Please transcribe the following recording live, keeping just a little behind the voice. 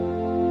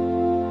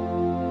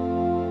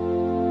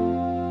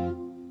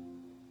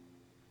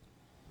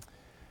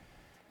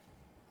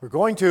We're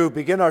going to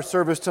begin our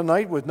service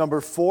tonight with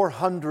number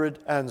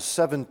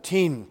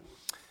 417.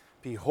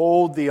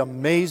 Behold the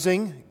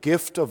amazing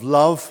gift of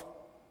love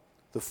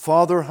the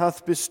Father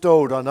hath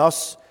bestowed on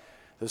us,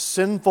 the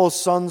sinful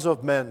sons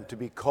of men, to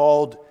be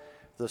called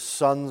the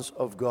sons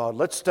of God.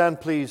 Let's stand,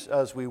 please,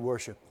 as we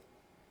worship.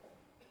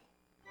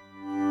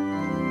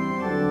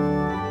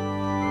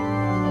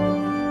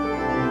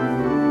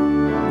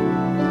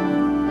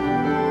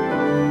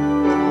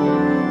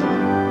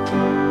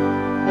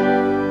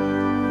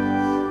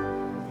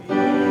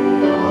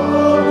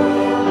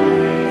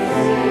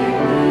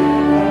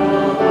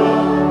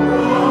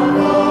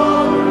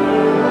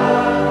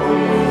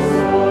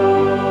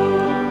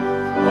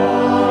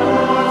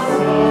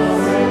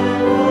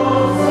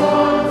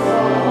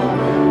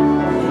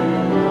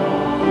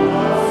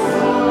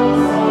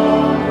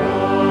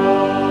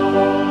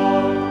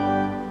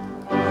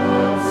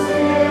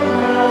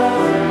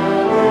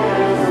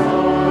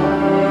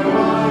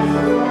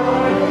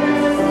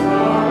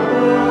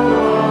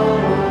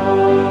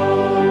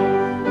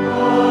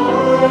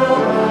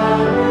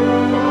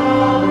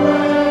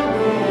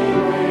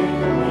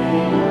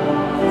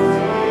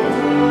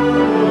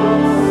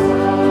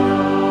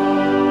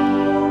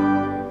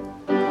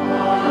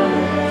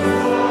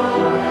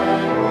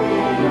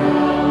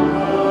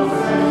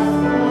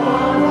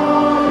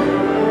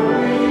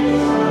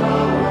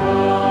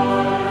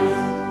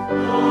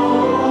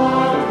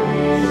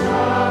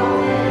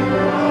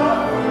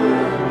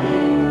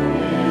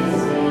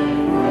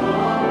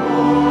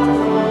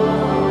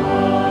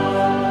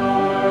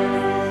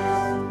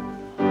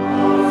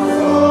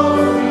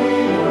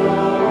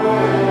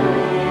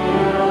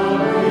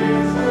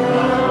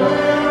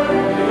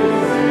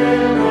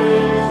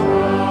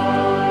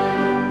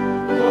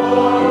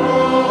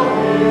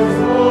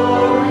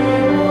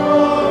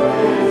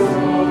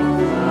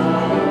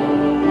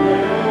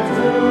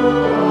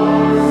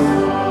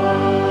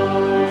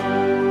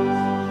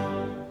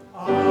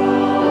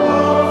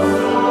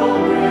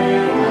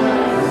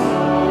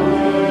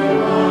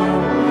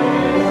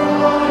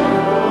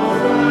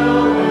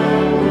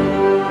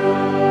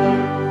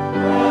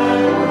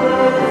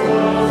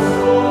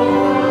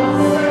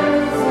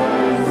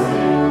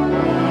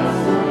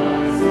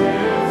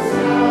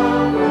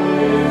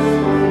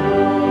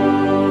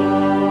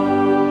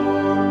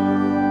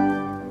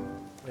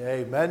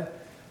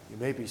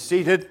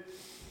 Seated.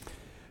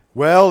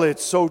 Well,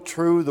 it's so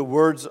true, the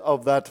words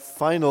of that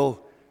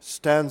final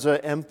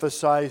stanza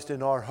emphasized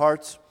in our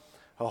hearts,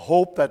 a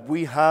hope that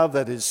we have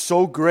that is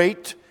so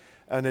great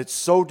and it's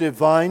so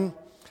divine.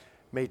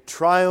 May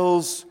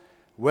trials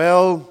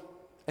well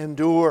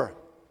endure.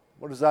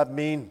 What does that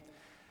mean?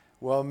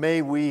 Well,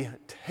 may we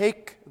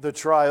take the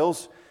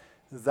trials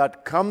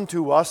that come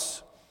to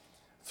us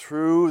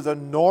through the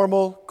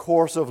normal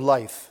course of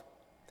life.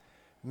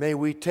 May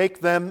we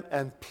take them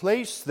and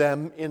place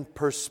them in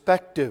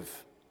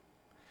perspective.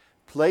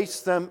 Place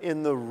them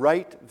in the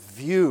right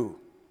view.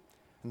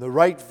 And the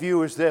right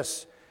view is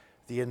this: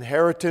 the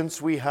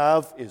inheritance we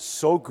have is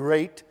so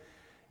great.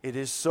 It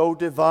is so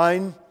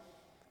divine.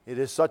 It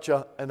is such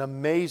an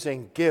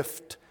amazing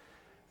gift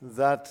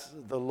that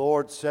the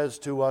Lord says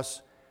to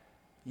us,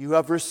 you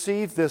have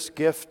received this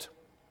gift,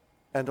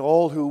 and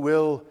all who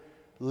will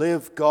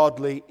live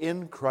godly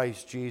in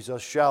Christ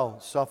Jesus shall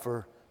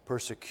suffer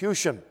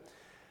persecution.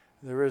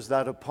 There is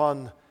that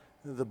upon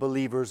the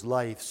believer's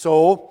life.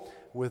 So,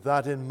 with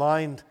that in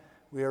mind,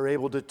 we are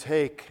able to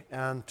take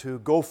and to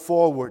go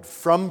forward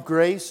from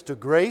grace to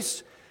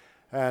grace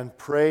and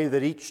pray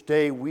that each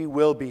day we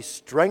will be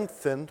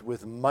strengthened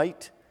with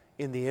might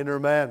in the inner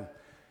man.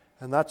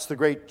 And that's the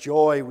great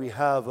joy we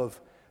have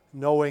of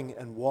knowing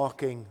and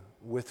walking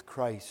with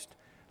Christ.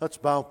 Let's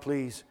bow,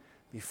 please,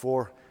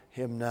 before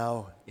Him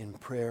now in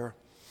prayer.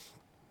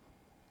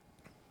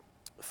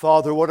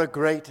 Father, what a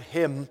great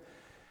hymn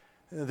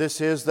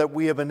this is that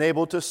we have been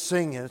able to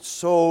sing. It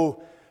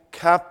so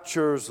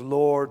captures,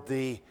 Lord,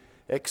 the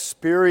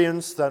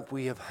experience that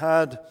we have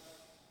had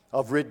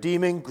of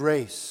redeeming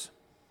grace,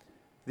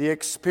 the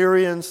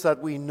experience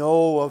that we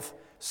know of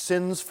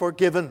sins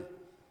forgiven,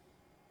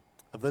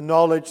 of the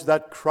knowledge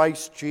that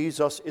Christ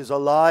Jesus is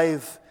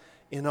alive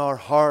in our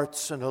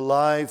hearts and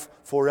alive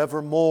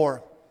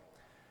forevermore.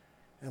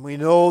 And we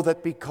know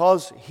that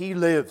because He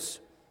lives,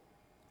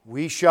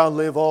 we shall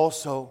live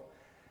also.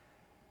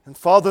 And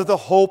Father, the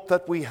hope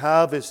that we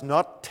have is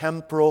not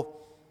temporal.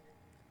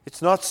 It's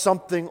not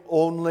something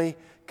only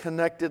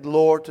connected,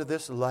 Lord, to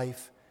this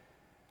life.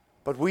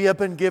 But we have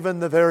been given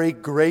the very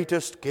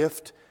greatest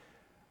gift,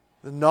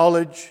 the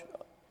knowledge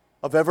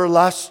of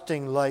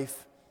everlasting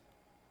life.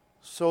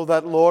 So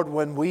that, Lord,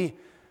 when we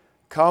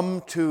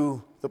come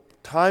to the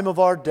time of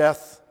our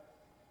death,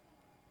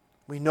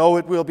 we know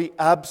it will be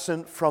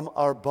absent from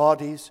our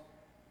bodies,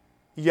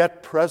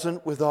 yet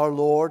present with our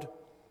Lord.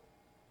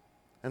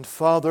 And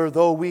Father,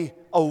 though we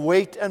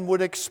await and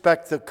would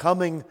expect the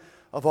coming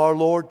of our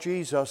Lord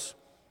Jesus,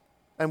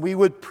 and we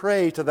would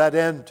pray to that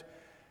end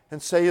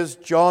and say as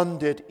John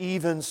did,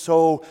 even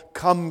so,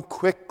 come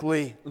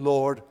quickly,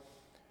 Lord.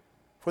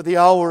 For the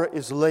hour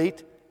is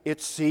late, it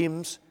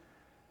seems,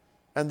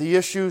 and the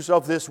issues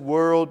of this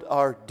world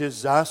are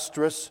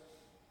disastrous.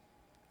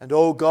 And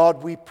oh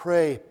God, we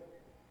pray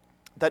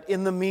that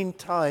in the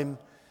meantime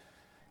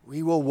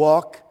we will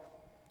walk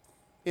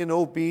in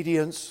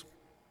obedience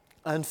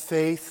and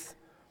faith,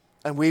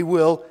 and we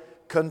will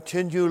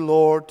continue,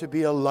 Lord, to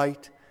be a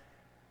light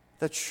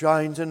that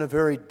shines in a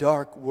very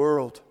dark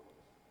world.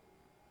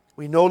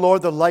 We know,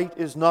 Lord, the light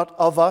is not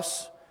of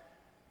us.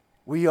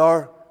 We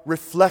are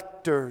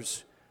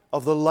reflectors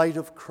of the light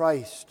of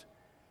Christ.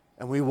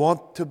 And we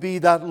want to be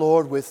that,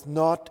 Lord, with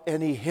not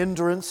any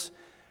hindrance.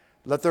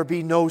 Let there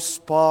be no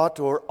spot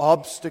or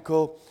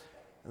obstacle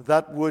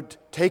that would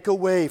take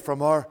away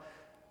from our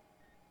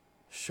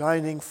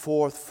shining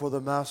forth for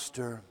the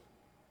Master.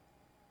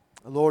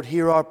 Lord,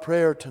 hear our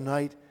prayer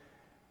tonight.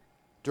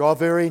 Draw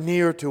very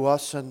near to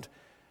us and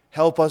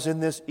help us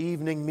in this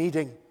evening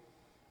meeting.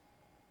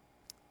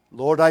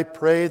 Lord, I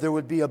pray there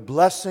would be a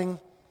blessing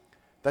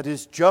that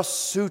is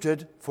just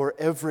suited for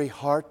every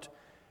heart.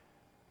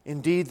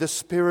 Indeed, the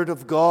Spirit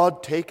of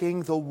God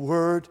taking the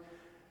Word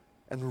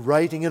and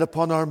writing it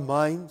upon our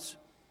minds,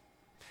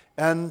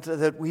 and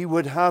that we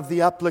would have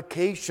the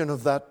application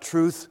of that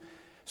truth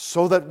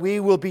so that we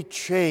will be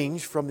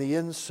changed from the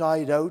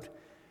inside out,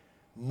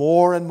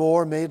 more and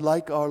more made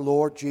like our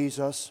Lord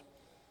Jesus.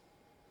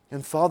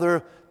 And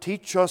Father,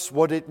 teach us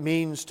what it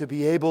means to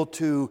be able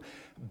to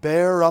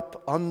bear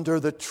up under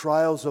the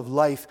trials of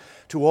life,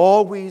 to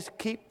always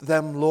keep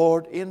them,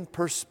 Lord, in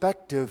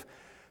perspective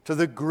to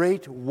the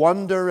great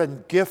wonder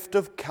and gift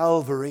of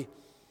Calvary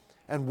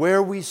and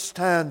where we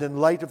stand in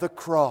light of the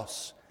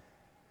cross.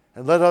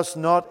 And let us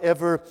not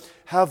ever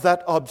have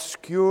that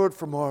obscured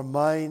from our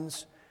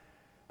minds,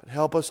 but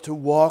help us to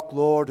walk,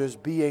 Lord, as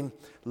being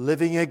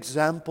living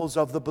examples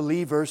of the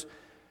believers.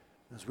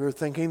 As we're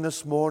thinking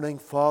this morning,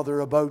 Father,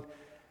 about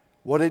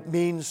what it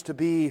means to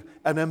be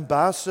an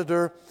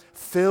ambassador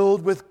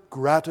filled with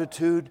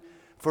gratitude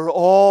for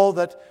all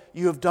that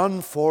you have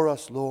done for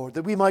us, Lord,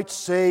 that we might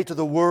say to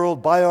the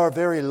world by our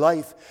very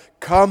life,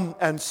 come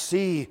and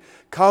see,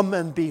 come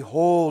and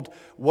behold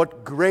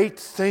what great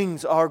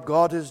things our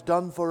God has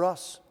done for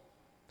us.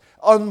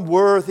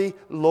 Unworthy,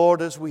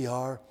 Lord, as we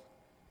are,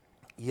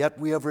 yet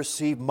we have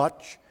received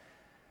much,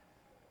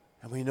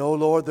 and we know,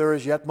 Lord, there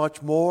is yet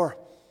much more.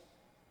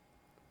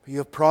 You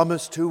have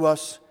promised to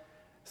us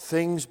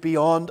things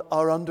beyond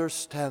our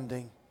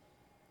understanding,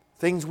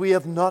 things we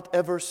have not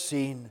ever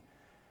seen.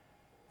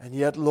 And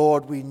yet,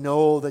 Lord, we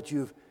know that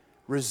you've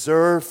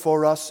reserved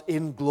for us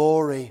in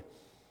glory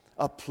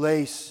a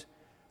place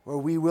where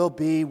we will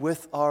be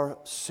with our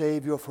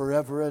Savior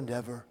forever and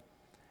ever.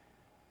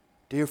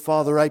 Dear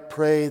Father, I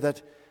pray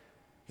that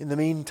in the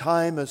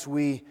meantime, as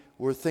we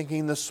were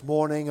thinking this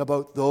morning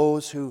about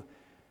those who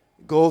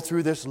go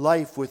through this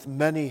life with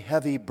many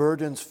heavy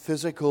burdens,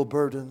 physical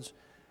burdens,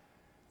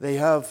 they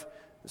have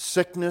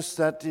sickness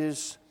that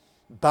is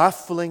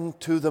baffling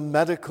to the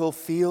medical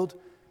field.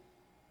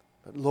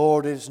 But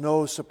Lord, it is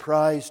no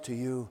surprise to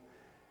you.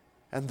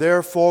 And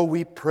therefore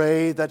we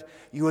pray that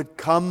you would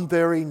come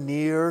very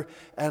near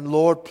and,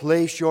 Lord,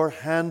 place your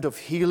hand of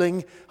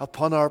healing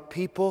upon our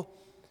people,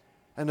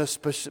 and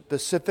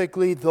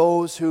specifically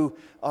those who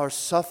are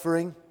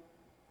suffering.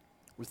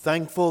 We're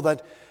thankful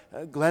that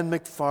Glenn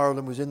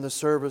McFarland was in the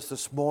service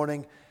this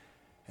morning.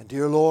 And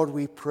dear Lord,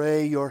 we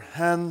pray your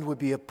hand would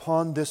be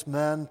upon this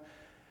man,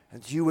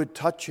 and you would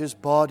touch his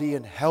body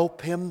and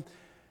help him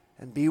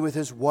and be with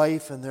his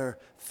wife and their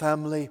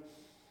family.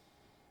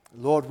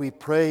 Lord, we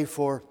pray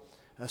for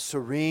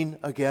Serene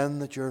again,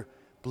 that your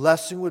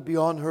blessing would be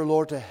on her,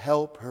 Lord, to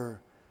help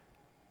her.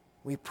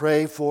 We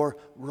pray for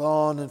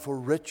Ron and for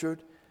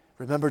Richard.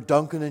 Remember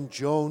Duncan and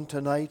Joan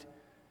tonight.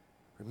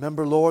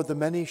 Remember, Lord, the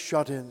many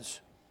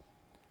shut-ins.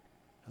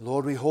 And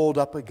Lord, we hold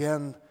up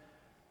again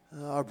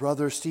our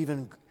brother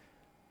Stephen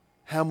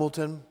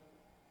Hamilton,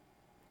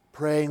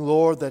 praying,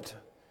 Lord, that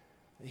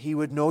he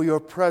would know your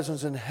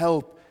presence and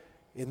help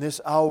in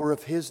this hour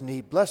of his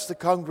need. Bless the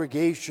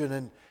congregation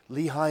in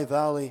Lehigh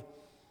Valley.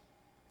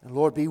 And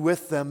Lord, be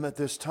with them at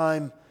this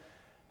time.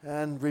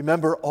 And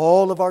remember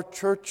all of our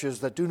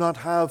churches that do not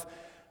have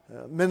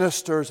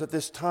ministers at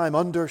this time,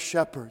 under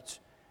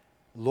shepherds.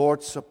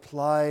 Lord,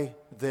 supply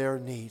their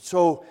needs.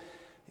 So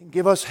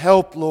give us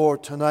help,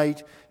 Lord,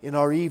 tonight in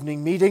our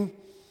evening meeting.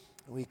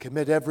 We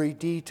commit every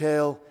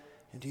detail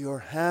into your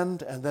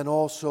hand. And then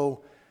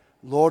also,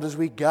 Lord, as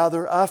we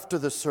gather after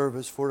the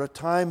service for a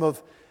time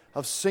of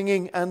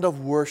singing and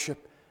of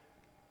worship,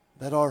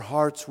 that our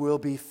hearts will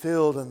be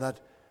filled and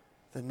that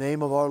the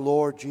name of our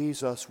Lord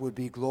Jesus would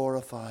be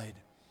glorified.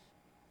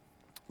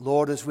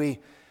 Lord, as we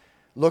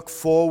look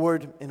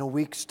forward in a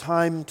week's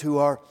time to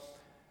our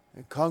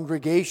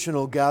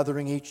congregational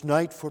gathering each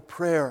night for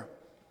prayer,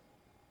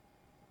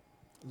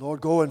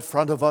 Lord, go in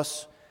front of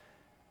us.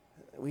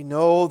 We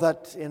know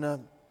that in a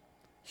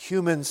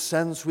human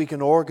sense we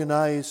can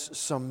organize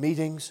some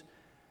meetings.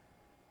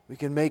 We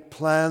can make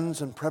plans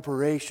and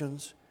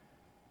preparations.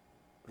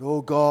 But,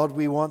 oh God,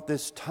 we want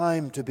this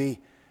time to be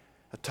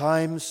a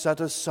time set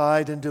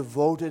aside and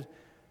devoted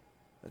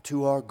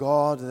to our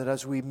God, and that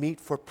as we meet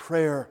for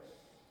prayer,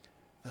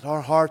 that our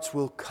hearts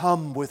will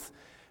come with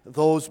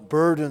those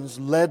burdens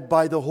led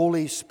by the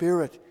Holy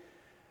Spirit,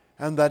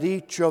 and that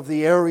each of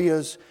the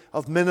areas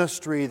of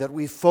ministry that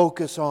we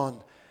focus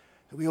on,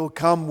 we will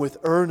come with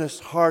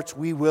earnest hearts.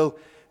 We will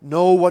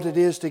know what it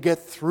is to get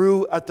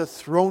through at the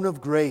throne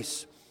of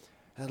grace.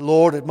 And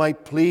Lord, it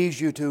might please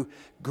you to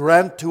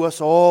grant to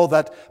us all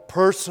that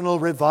personal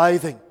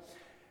reviving,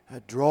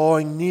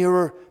 drawing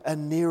nearer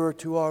and nearer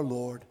to our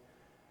Lord.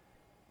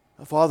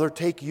 Father,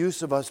 take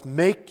use of us,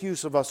 make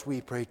use of us, we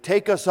pray.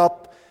 Take us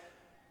up,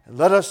 and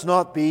let us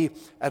not be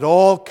at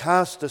all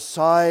cast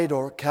aside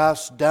or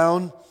cast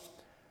down.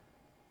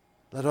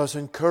 Let us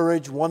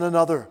encourage one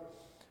another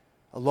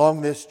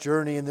along this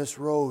journey and this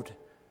road.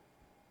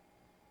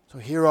 So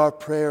hear our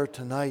prayer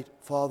tonight,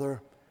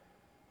 Father,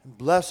 and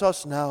bless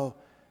us now,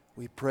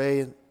 we pray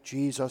in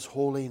Jesus'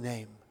 holy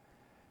name.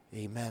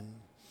 Amen.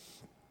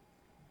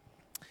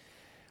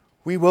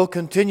 We will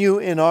continue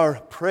in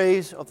our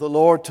praise of the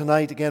Lord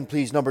tonight. Again,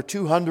 please, number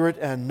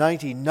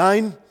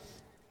 299.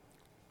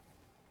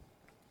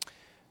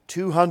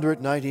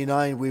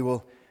 299, we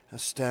will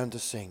stand to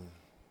sing.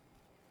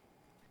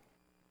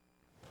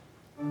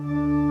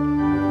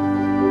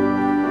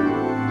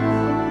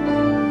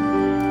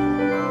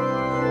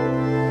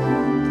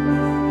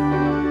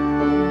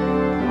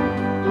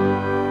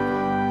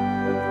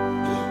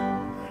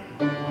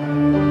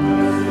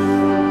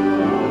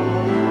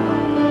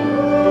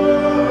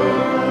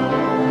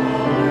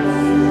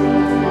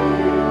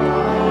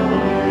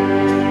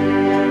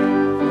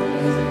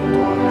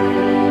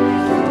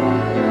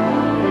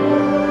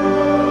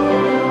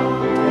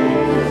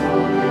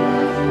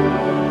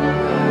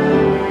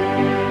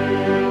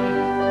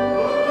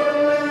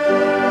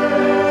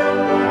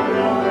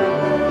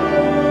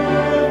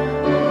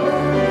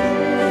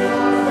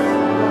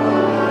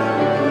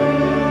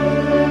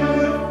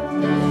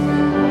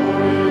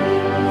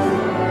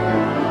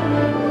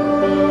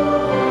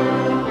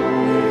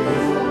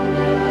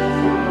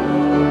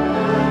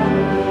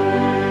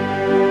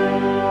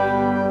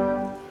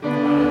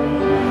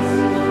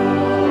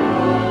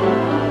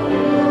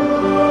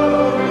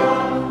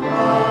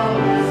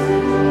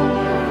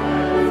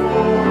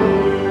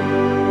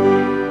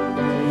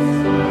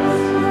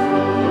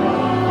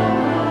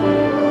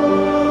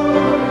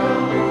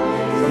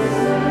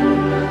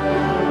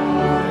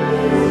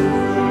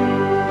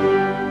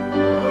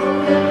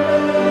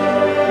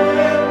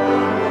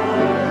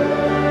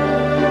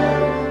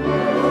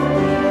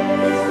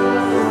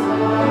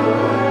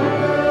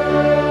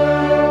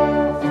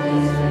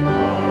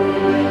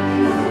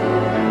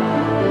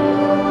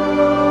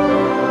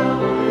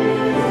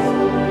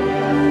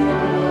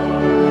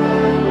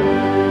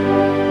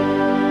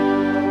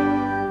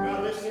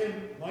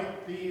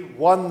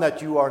 One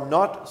that you are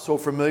not so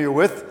familiar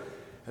with.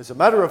 As a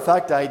matter of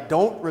fact, I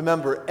don't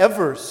remember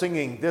ever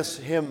singing this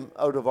hymn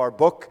out of our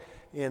book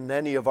in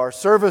any of our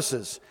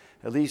services.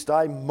 At least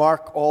I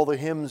mark all the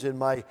hymns in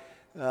my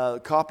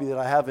copy that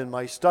I have in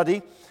my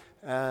study.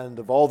 And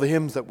of all the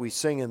hymns that we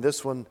sing in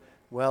this one,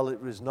 well,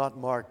 it was not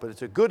marked. But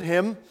it's a good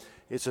hymn.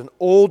 It's an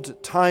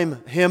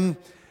old-time hymn.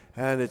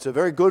 And it's a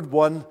very good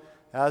one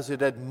as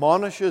it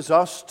admonishes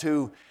us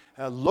to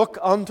look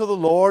unto the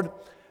Lord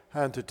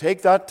and to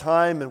take that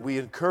time, and we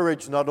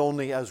encourage not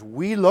only as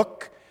we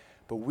look,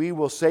 but we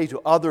will say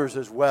to others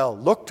as well,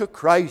 look to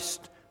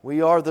Christ.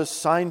 We are the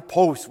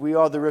signposts, we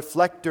are the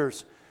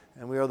reflectors,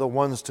 and we are the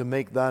ones to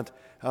make that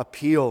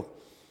appeal.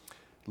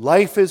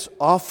 Life is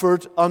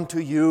offered unto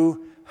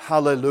you,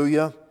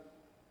 hallelujah.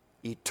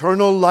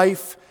 Eternal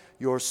life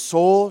your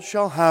soul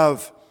shall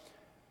have.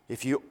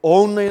 If you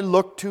only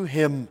look to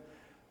Him,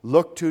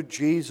 look to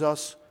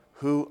Jesus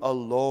who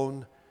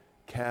alone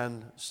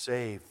can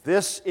save.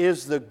 This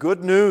is the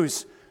good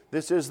news.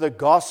 This is the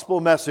gospel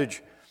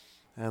message.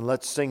 And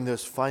let's sing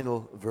this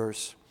final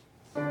verse.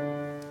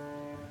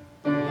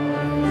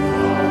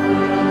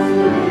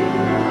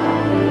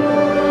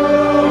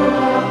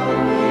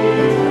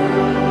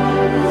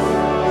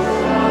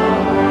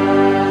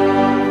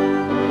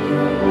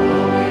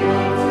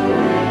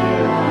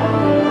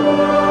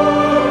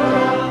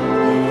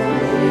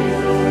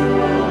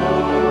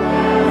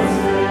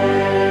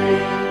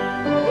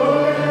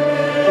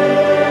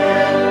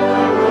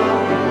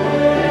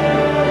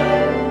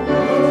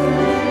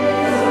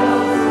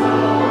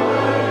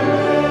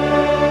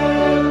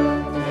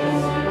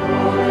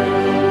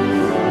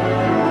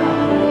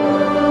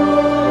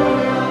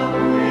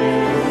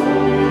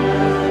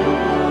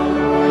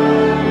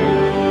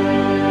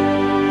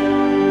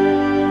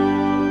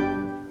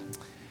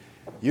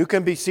 You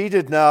can be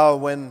seated now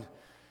when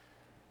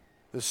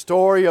the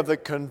story of the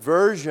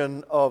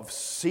conversion of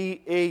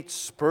C.H.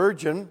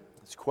 Spurgeon,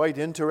 it's quite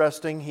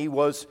interesting. He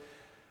was,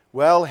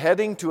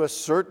 heading to a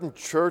certain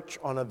church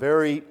on a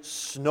very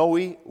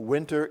snowy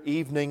winter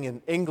evening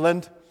in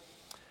England.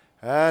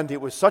 And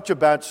it was such a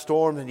bad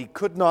storm that he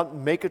could not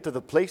make it to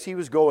the place he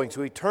was going.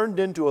 So he turned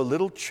into a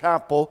little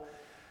chapel,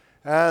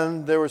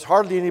 and there was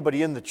hardly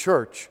anybody in the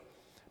church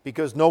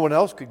because no one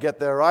else could get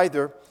there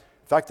either.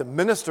 In fact, the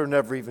minister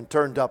never even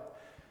turned up.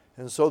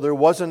 And so there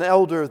was an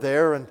elder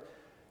there, and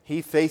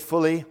he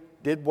faithfully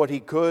did what he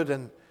could,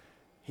 and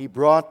he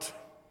brought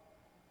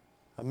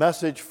a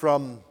message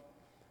from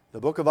the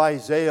book of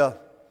Isaiah.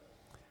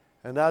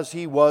 And as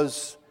he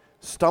was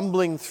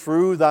stumbling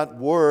through that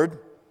word,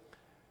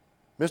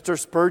 Mr.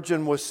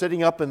 Spurgeon was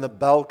sitting up in the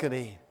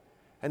balcony.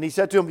 And he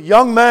said to him,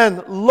 "Young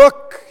man,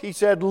 look," he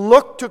said,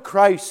 "look to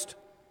Christ."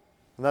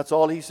 And that's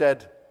all he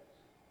said.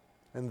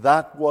 And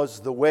that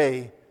was the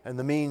way and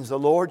the means the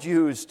Lord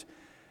used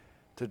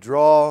to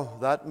draw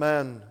that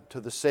man to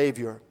the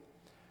Savior.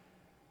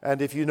 And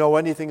if you know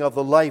anything of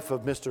the life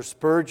of Mr.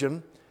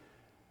 Spurgeon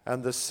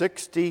and the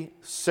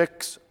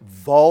 66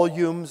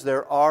 volumes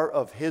there are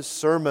of his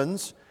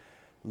sermons,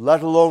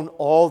 let alone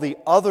all the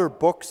other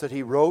books that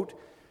he wrote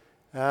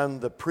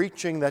and the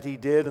preaching that he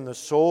did and the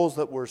souls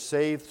that were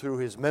saved through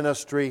his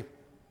ministry,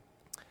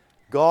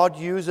 God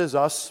uses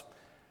us,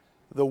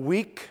 the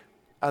weak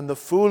and the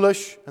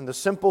foolish and the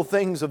simple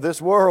things of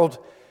this world,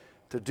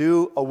 to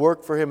do a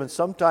work for Him. And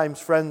sometimes,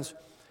 friends,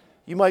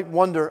 you might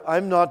wonder,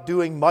 I'm not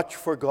doing much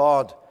for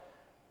God.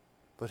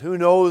 But who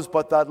knows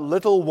but that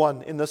little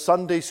one in the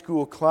Sunday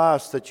school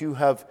class that you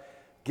have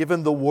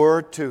given the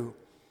Word to,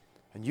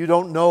 and you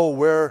don't know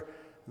where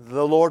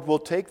the Lord will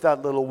take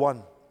that little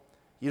one.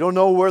 You don't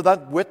know where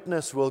that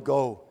witness will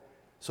go.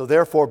 So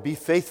therefore, be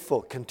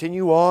faithful.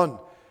 Continue on.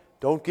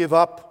 Don't give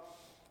up.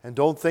 And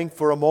don't think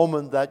for a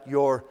moment that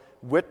your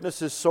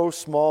witness is so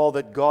small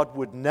that God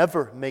would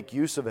never make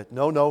use of it.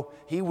 No,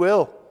 He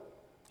will.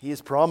 He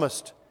has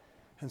promised.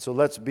 And so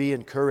let's be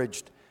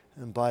encouraged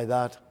by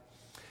that.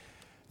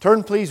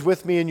 Turn please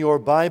with me in your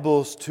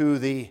Bibles to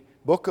the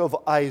book of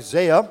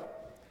Isaiah,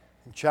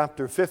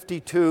 chapter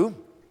 52.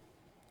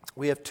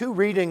 We have two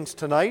readings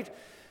tonight.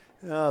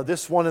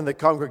 This one in the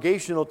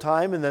congregational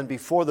time and then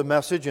before the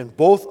message, and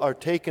both are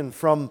taken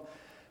from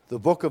the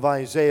book of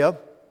Isaiah.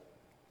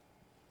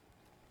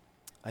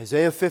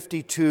 Isaiah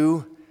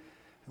 52.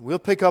 We'll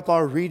pick up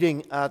our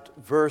reading at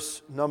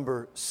verse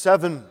number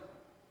 7.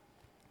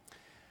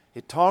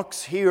 It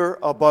talks here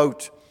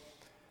about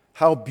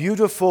how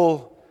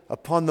beautiful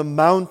upon the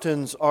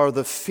mountains are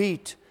the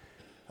feet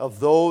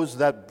of those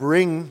that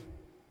bring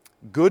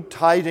good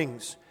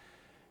tidings.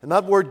 And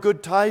that word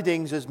good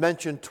tidings is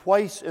mentioned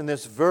twice in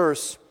this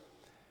verse,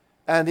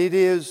 and it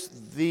is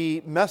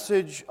the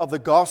message of the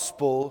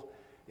gospel.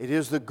 It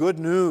is the good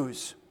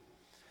news.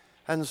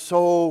 And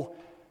so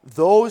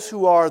those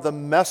who are the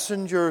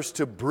messengers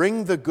to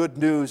bring the good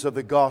news of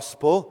the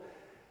gospel,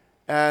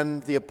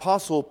 and the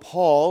Apostle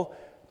Paul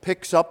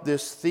picks up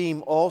this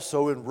theme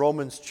also in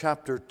Romans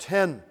chapter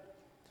 10.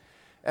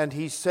 And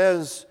he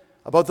says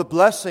about the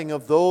blessing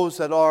of those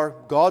that are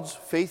God's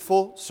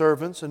faithful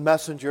servants and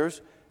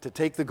messengers to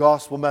take the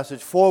gospel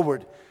message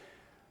forward.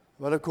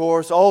 But of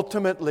course,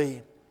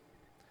 ultimately,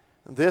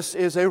 this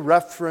is a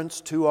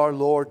reference to our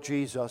Lord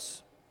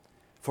Jesus.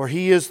 For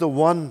He is the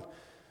one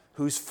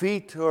whose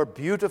feet are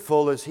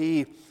beautiful as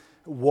He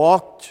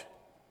walked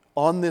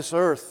on this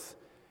earth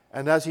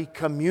and as He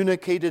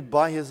communicated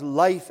by His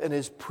life and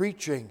His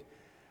preaching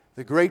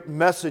the great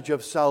message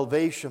of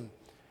salvation,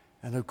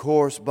 and of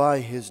course by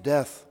His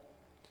death.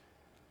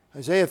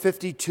 Isaiah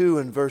 52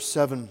 and verse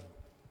 7.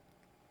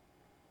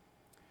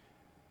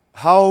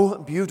 How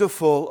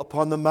beautiful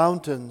upon the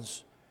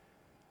mountains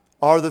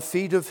are the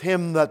feet of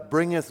him that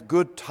bringeth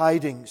good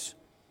tidings,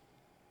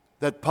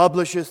 that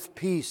publisheth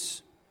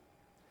peace,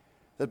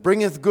 that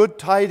bringeth good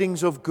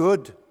tidings of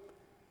good,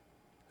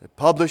 that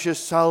publisheth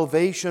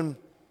salvation,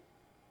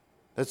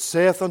 that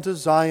saith unto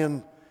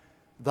Zion,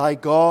 Thy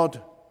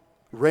God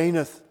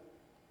reigneth.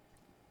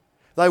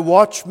 Thy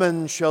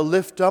watchmen shall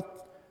lift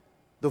up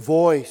the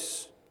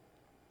voice.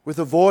 With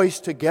a voice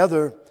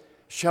together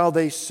shall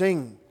they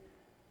sing.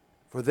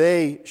 For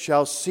they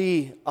shall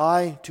see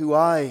eye to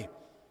eye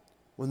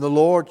when the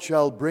Lord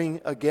shall bring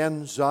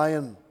again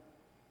Zion.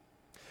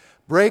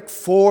 Break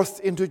forth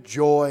into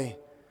joy.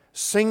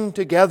 Sing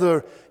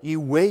together, ye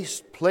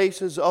waste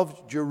places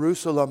of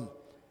Jerusalem.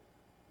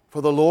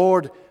 For the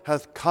Lord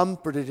hath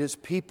comforted His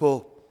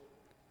people.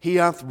 He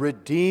hath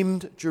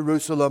redeemed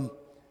Jerusalem.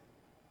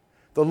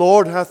 The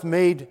Lord hath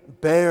made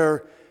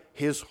bare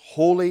His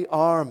holy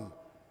arm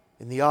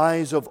in the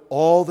eyes of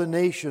all the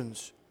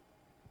nations.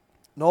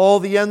 And all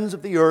the ends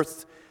of the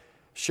earth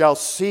shall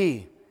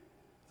see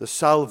the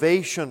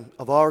salvation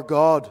of our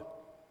God.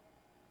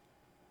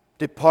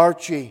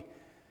 Depart ye,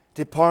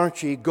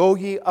 go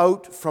ye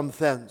out from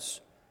thence.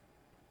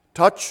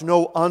 Touch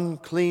no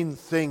unclean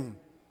thing.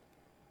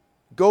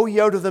 Go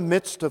ye out of the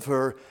midst of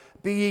her.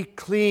 Be ye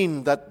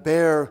clean that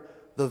bear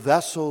the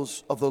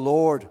vessels of the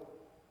Lord.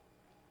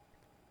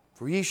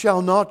 For ye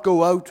shall not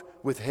go out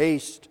with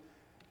haste,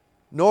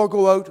 nor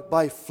go out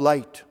by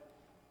flight.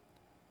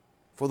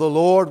 For the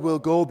Lord will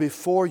go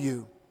before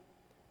you,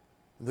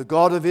 and the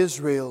God of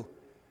Israel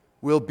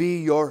will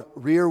be your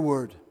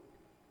rearward.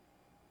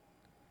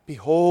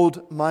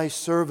 Behold, my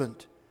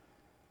servant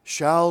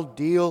shall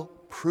deal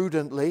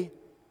prudently.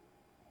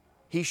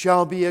 He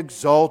shall be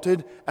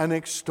exalted and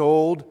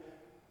extolled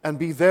and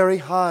be very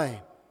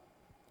high.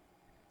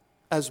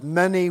 As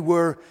many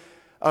were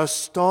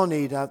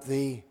astonished at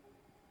thee,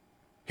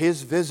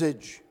 his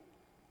visage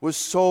was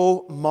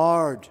so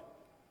marred,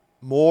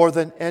 more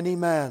than any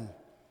man,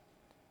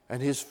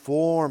 and his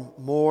form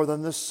more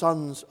than the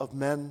sons of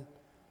men.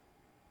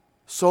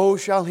 So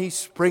shall he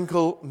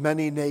sprinkle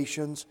many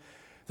nations.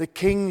 The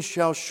kings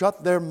shall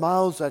shut their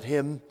mouths at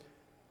him.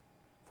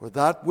 For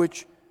that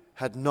which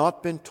had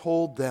not been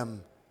told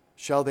them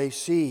shall they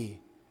see,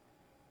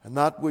 and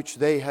that which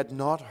they had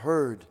not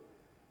heard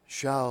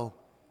shall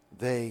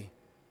they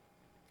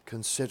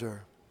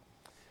consider.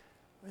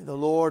 May the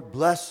Lord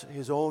bless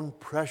His own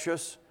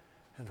precious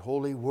and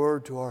holy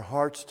word to our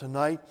hearts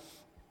tonight.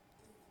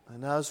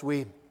 And as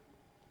we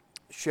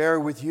share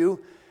with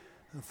you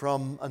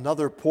from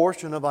another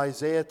portion of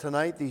Isaiah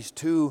tonight, these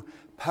two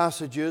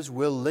passages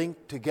will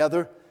link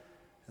together,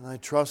 and I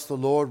trust the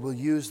Lord will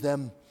use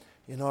them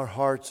in our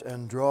hearts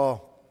and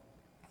draw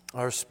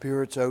our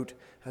spirits out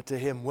to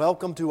Him.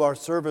 Welcome to our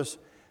service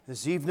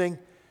this evening.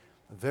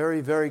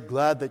 Very, very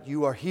glad that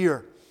you are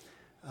here.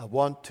 I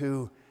want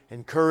to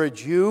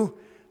encourage you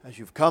as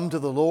you've come to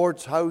the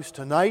Lord's house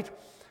tonight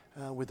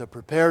with a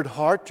prepared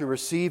heart to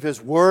receive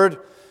His Word.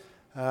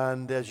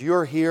 And as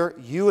you're here,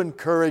 you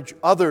encourage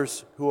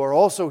others who are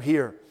also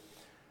here.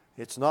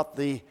 It's not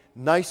the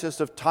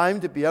nicest of time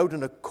to be out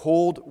in a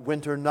cold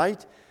winter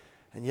night,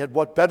 and yet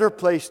what better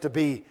place to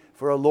be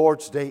for a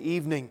Lord's Day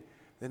evening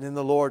than in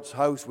the Lord's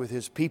house with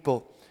His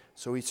people.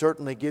 So we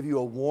certainly give you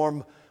a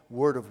warm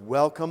word of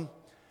welcome.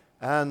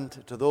 And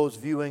to those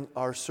viewing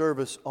our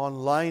service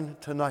online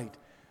tonight,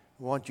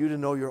 I want you to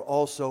know you're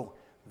also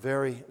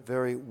very,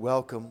 very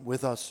welcome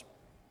with us.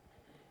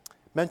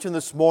 Mentioned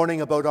this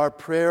morning about our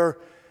prayer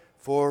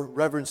for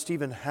Reverend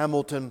Stephen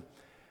Hamilton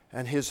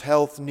and his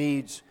health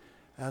needs.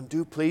 And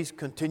do please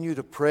continue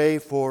to pray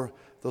for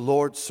the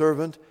Lord's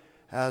servant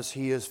as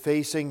he is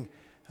facing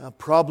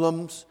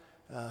problems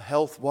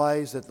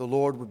health-wise, that the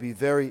Lord would be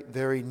very,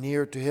 very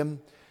near to him,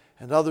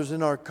 and others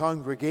in our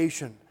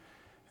congregation.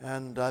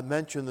 And I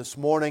mentioned this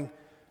morning,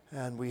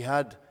 and we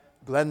had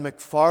Glenn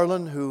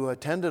McFarlane, who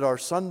attended our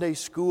Sunday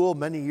school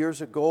many years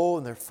ago,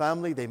 and their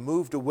family, they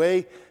moved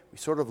away. We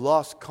sort of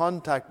lost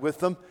contact with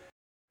them.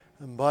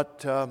 But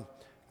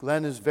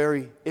Glenn is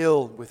very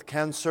ill with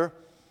cancer,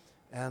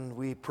 and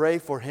we pray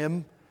for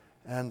him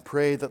and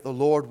pray that the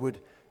Lord would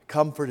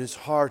comfort his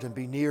heart and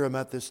be near him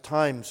at this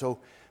time. So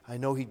I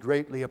know he'd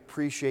greatly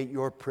appreciate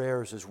your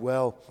prayers as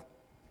well.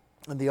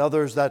 And the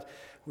others that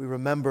we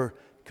remember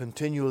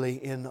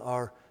continually in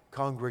our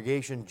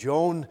congregation.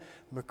 Joan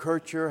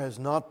McKercher has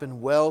not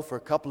been well for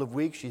a couple of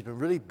weeks. She's been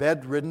really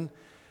bedridden,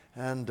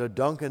 and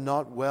Duncan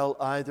not well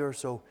either.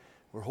 So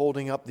we're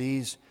holding up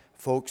these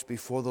folks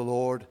before the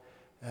Lord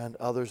and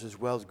others as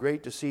well. It's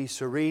great to see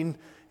Serene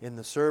in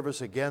the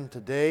service again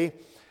today.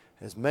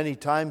 As many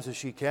times as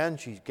she can,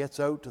 she gets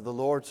out to the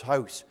Lord's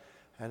house.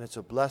 And it's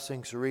a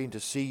blessing, Serene, to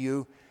see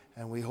you.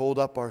 And we hold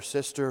up our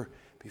sister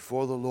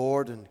before the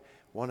Lord and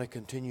want to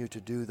continue to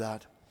do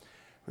that.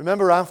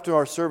 Remember, after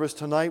our service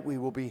tonight, we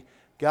will be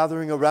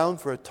gathering around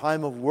for a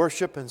time of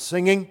worship and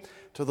singing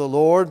to the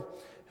Lord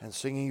and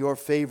singing your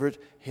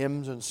favorite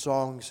hymns and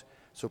songs.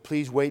 So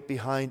please wait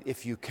behind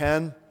if you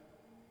can.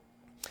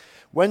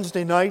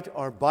 Wednesday night,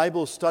 our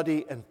Bible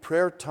study and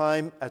prayer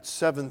time at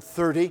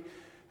 7:30.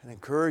 And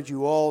encourage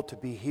you all to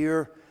be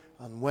here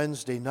on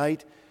Wednesday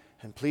night.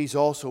 And please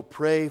also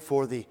pray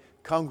for the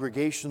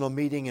congregational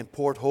meeting in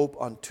Port Hope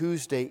on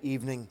Tuesday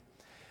evening.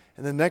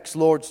 And the next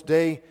Lord's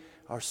Day,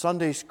 our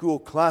Sunday school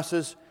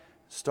classes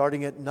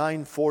starting at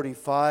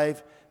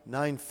 9:45,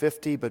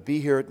 9:50, but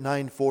be here at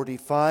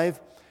 9:45.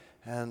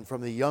 And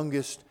from the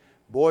youngest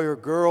boy or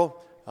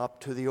girl up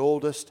to the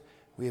oldest,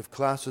 we have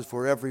classes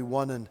for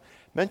everyone. And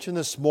mentioned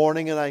this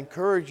morning, and I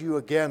encourage you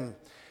again,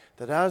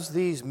 that as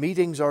these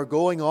meetings are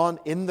going on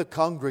in the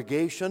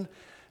congregation,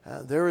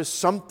 there is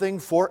something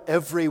for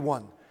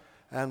everyone.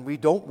 And we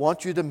don't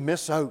want you to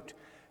miss out.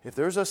 If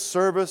there's a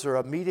service or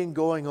a meeting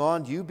going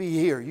on, you be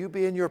here, you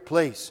be in your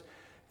place.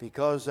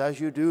 Because as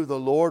you do, the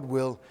Lord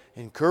will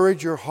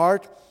encourage your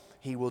heart.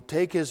 He will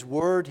take His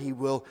word, He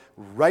will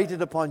write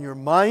it upon your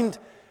mind,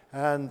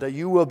 and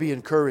you will be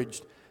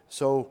encouraged.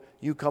 So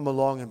you come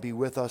along and be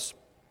with us.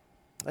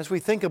 As we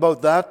think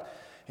about that,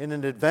 in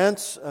an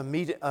advance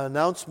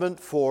announcement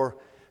for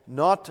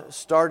not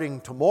starting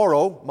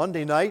tomorrow,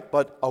 Monday night,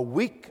 but a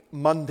week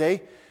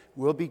Monday,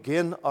 we'll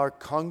begin our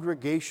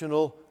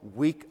congregational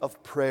week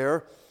of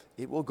prayer.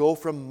 It will go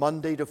from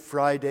Monday to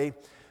Friday,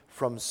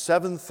 from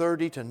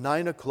 7:30 to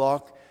 9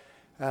 o'clock.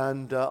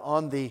 And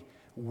on the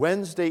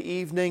Wednesday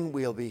evening,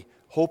 we'll be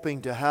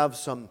hoping to have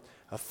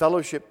a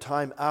fellowship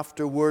time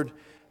afterward.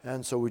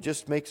 And so we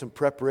just make some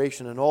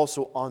preparation. And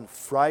also on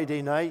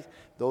Friday night,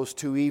 those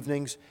 2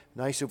 evenings,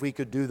 nice if we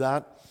could do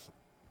that.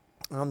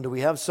 And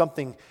we have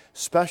something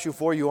special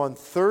for you on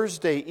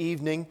Thursday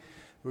evening.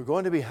 We're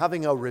going to be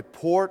having a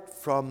report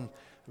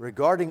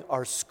regarding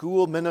our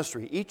school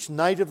ministry. Each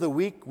night of the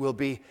week, we'll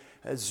be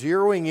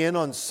zeroing in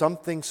on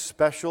something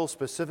special,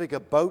 specific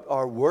about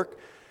our work.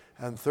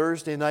 And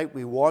Thursday night,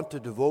 we want to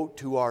devote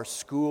to our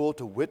school,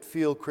 to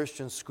Whitfield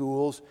Christian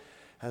Schools.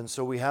 And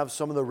so we have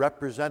some of the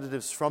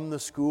representatives from the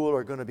school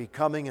are going to be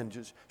coming and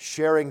just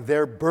sharing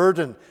their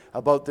burden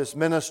about this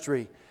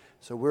ministry.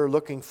 So we're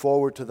looking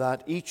forward to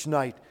that each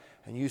night,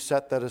 and you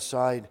set that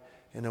aside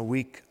in a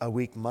week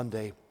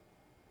Monday.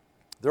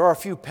 There are a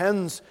few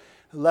pens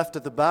left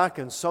at the back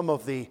and some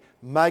of the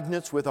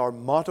magnets with our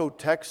motto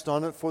text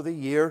on it for the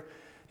year.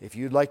 If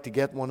you'd like to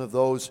get one of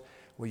those,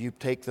 will you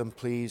take them,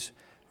 please?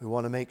 We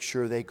want to make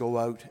sure they go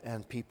out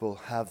and people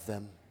have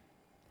them.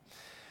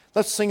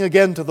 Let's sing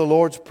again to the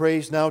Lord's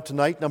praise now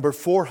tonight, number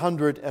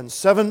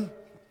 407.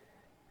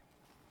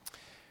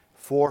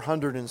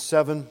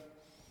 407.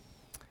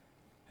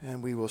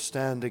 And we will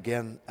stand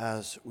again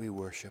as we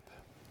worship.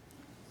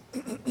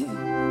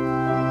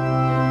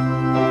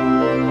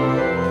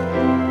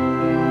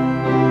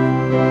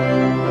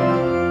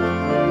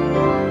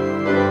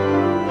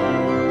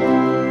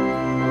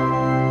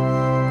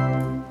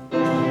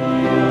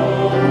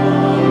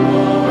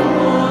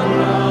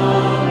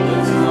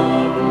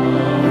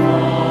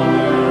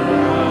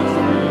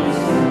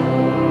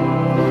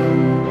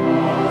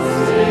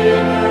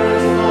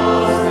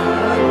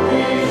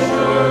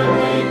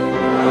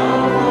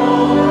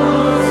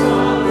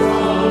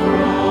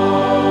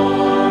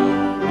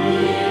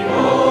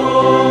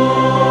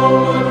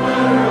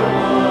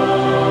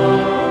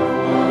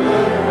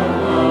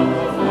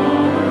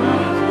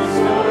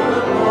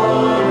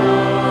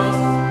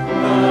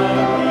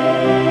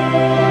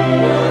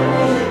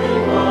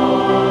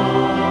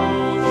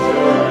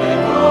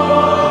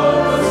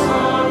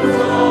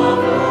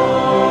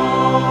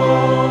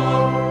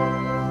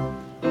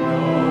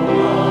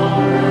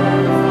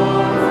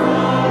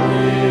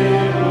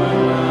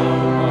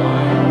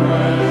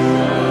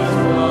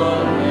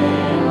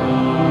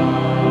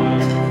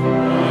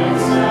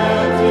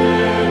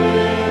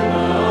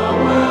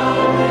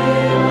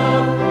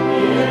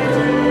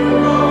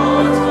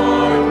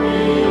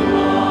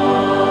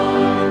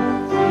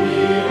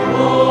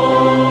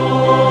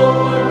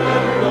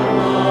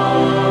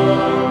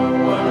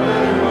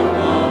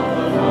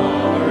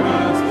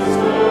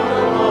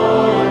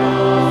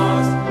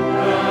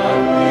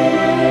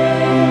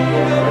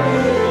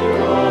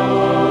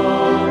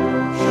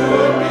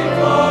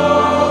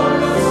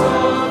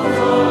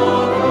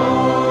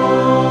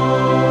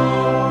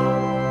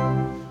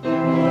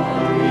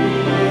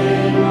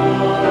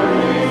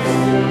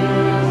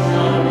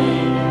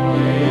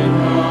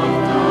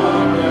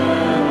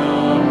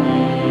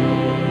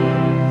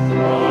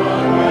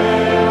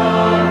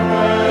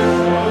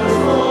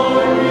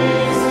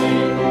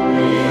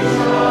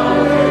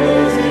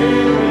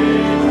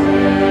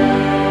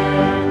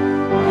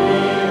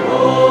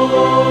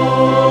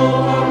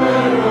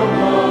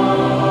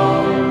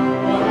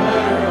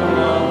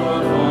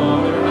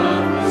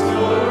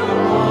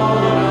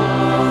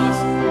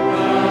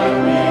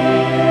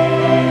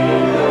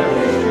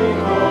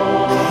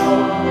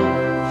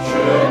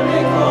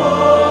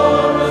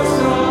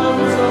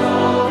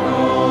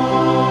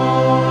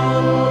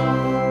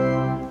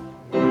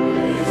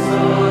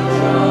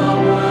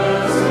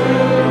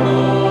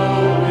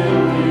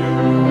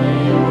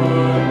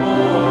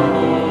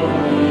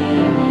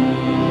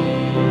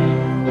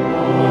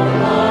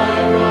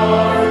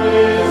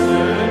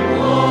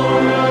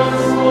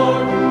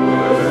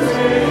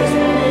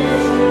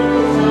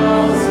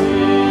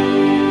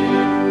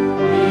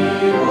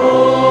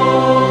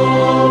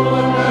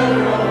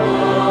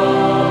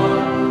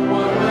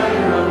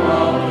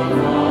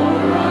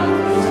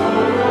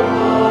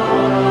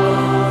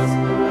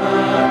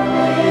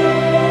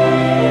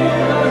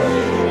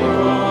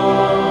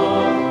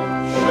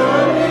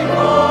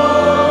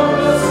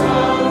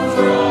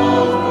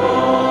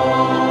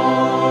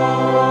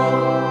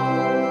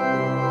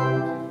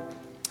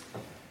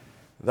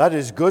 That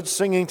is good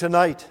singing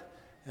tonight,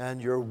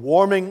 and you're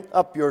warming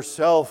up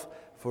yourself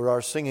for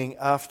our singing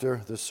after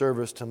the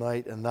service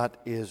tonight, and that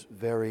is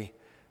very,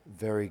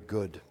 very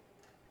good.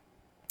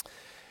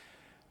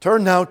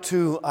 Turn now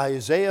to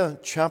Isaiah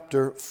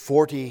chapter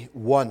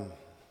 41.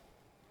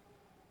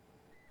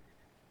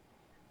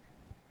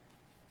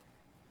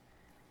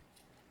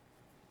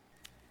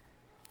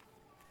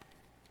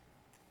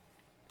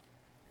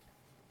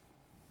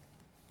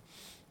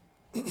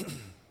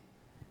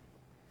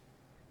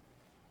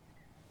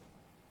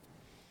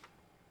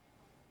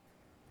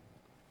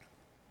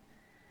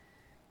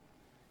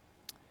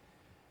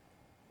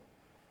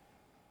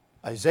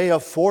 Isaiah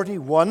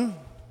 41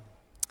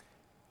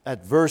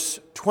 at verse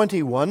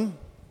 21.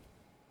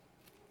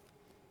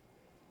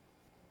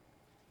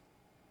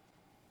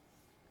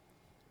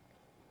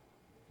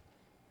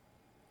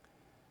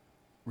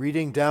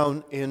 Reading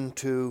down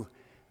into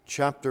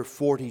chapter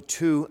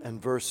 42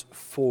 and verse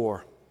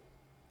 4.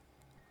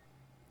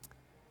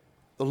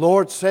 The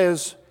Lord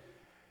says,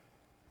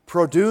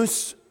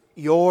 "Produce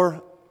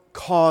your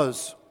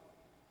cause,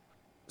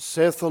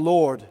 saith the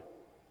Lord.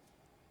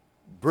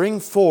 Bring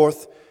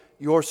forth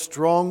your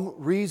strong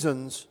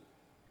reasons,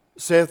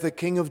 saith the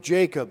King of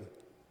Jacob.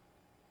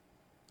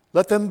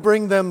 Let them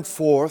bring them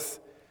forth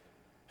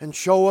and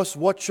show us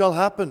what shall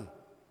happen.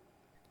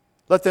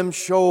 Let them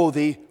show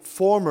the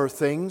former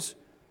things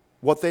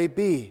what they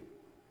be,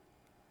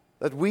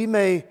 that we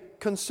may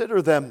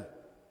consider them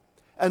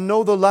and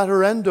know the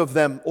latter end of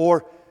them,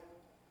 or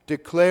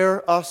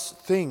declare us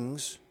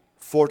things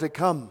for to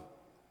come.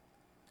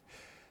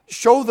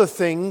 Show the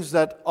things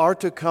that are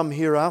to come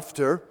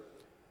hereafter,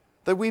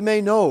 that we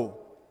may know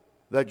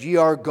that ye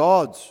are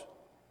God's.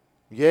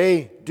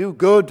 Yea, do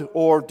good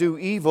or do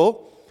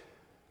evil,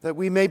 that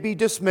we may be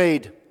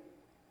dismayed,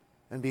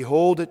 and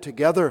behold it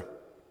together.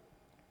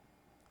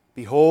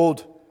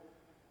 Behold,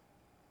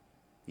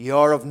 ye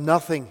are of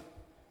nothing,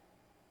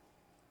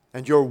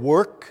 and your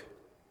work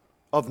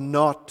of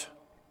naught.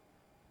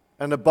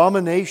 An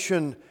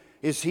abomination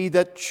is he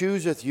that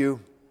chooseth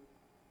you.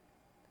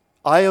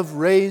 I have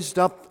raised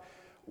up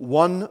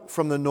one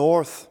from the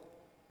north,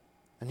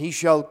 and he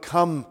shall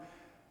come.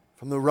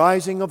 From the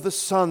rising of the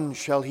sun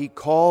shall he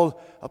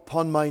call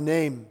upon my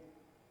name.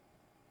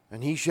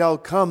 And he shall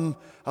come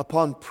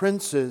upon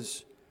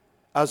princes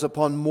as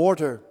upon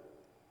mortar,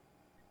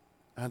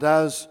 and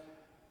as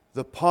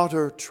the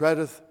potter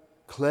treadeth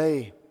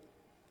clay.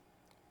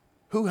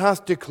 Who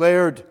hath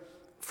declared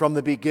from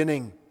the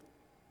beginning,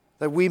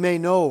 that we may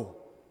know,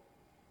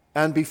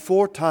 and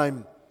before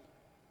time,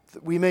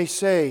 that we may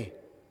say,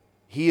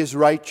 He is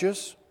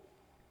righteous?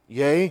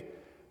 Yea,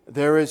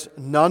 there is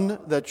none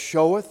that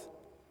showeth.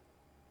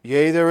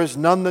 Yea, there is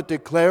none that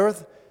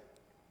declareth.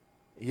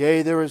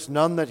 Yea, there is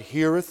none that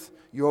heareth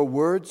your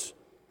words.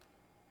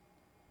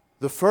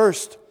 The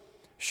first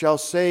shall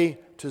say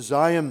to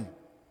Zion,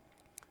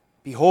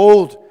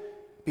 Behold,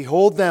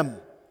 behold them.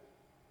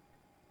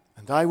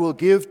 And I will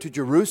give to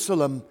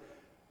Jerusalem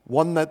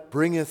one that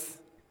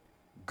bringeth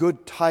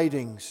good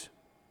tidings.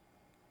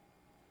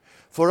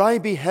 For I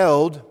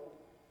beheld,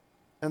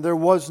 and there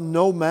was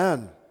no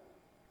man,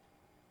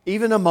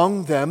 even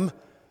among them,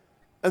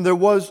 and there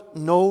was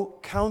no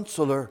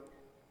counselor,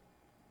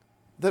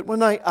 that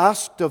when I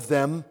asked of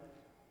them,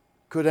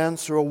 could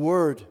answer a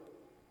word.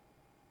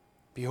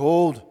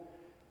 Behold,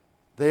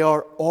 they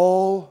are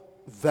all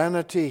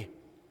vanity.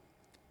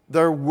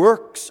 Their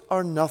works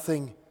are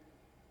nothing.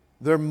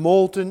 Their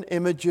molten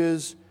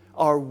images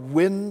are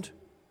wind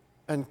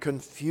and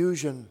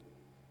confusion.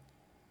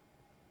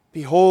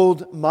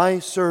 Behold, my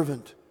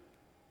servant,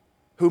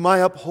 whom I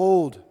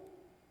uphold,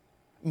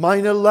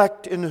 mine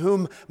elect in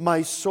whom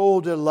my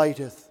soul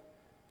delighteth.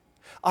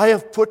 I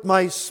have put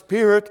my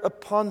spirit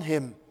upon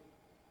him.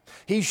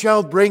 He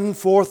shall bring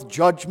forth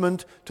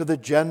judgment to the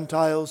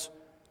Gentiles.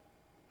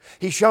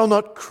 He shall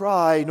not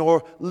cry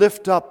nor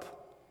lift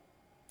up,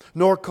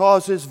 nor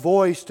cause his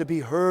voice to be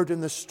heard in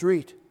the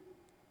street.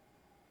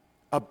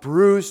 A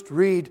bruised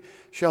reed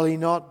shall he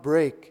not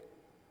break,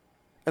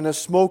 and a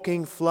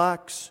smoking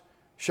flax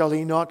shall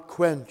he not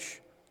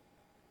quench.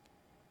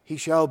 He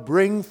shall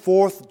bring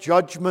forth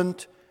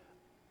judgment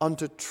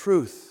unto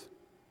truth.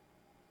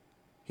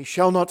 He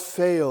shall not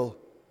fail,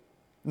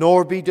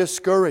 nor be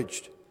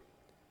discouraged,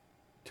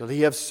 till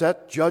he have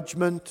set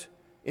judgment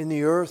in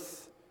the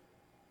earth,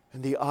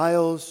 and the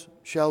isles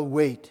shall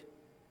wait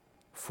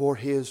for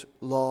his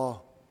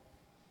law.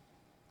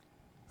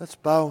 Let's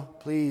bow,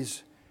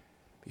 please,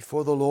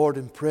 before the Lord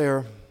in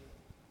prayer.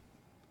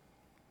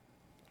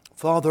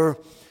 Father,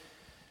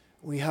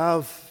 we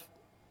have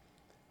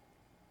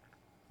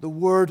the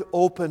Word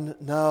open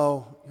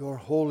now, your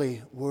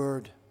holy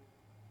Word.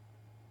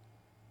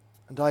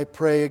 And I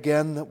pray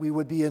again that we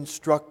would be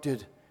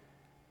instructed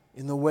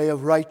in the way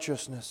of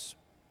righteousness.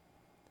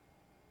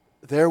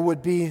 There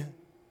would be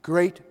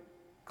great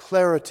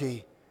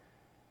clarity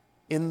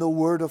in the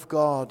Word of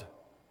God.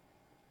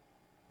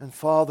 And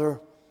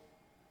Father,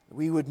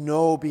 we would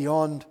know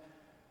beyond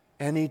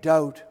any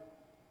doubt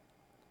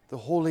the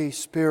Holy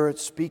Spirit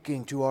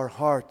speaking to our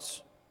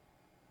hearts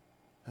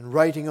and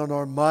writing on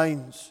our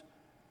minds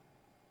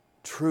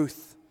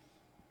truth.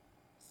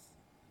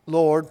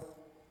 Lord,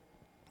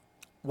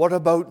 what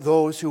about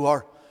those who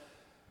are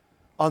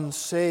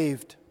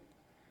unsaved,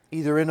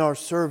 either in our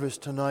service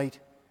tonight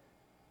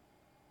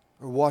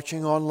or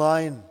watching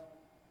online?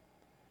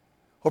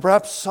 Or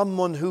perhaps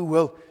someone who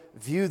will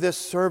view this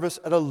service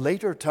at a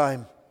later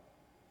time.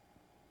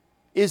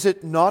 Is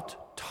it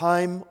not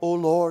time, O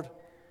Lord,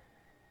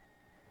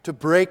 to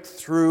break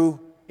through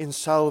in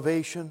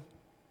salvation?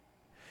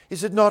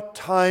 Is it not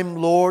time,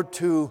 Lord,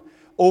 to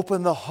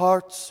open the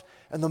hearts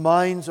and the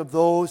minds of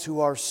those who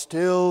are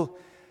still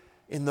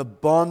in the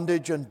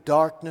bondage and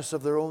darkness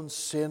of their own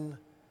sin?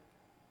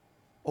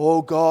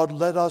 O God,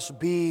 let us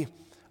be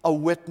a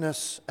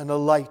witness and a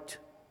light.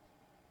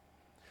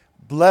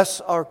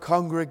 Bless our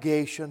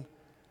congregation.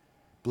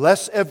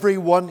 Bless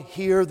everyone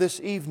here this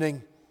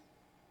evening.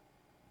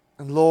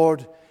 And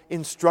Lord,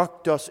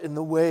 instruct us in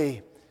the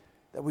way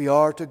that we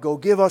are to go.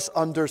 Give us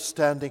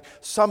understanding.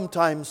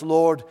 Sometimes,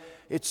 Lord,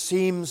 it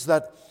seems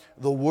that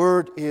the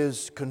Word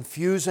is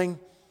confusing.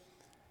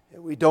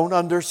 We don't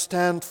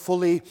understand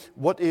fully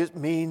what it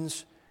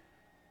means.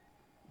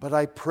 But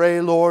I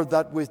pray, Lord,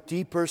 that with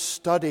deeper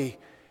study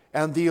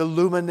and the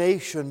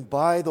illumination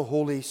by the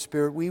Holy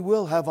Spirit, we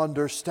will have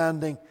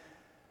understanding.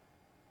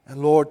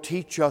 And Lord,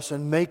 teach us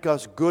and make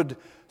us good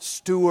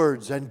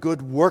stewards and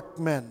good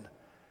workmen.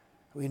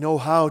 We know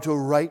how to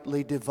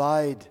rightly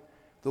divide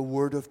the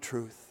word of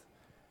truth.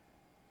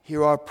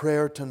 Hear our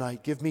prayer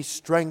tonight. Give me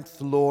strength,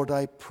 Lord,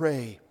 I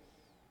pray.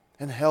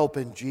 and help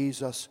in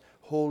Jesus'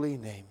 holy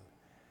name.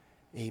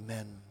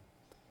 Amen.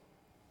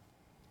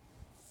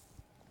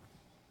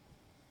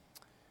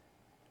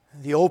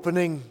 The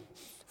opening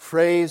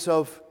phrase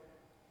of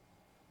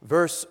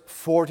verse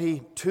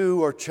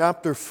 42 or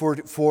chapter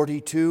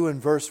 42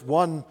 and verse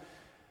 1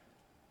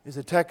 is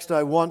a text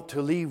I want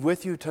to leave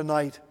with you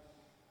tonight.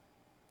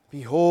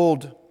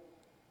 Behold,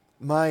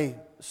 my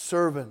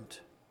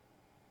servant.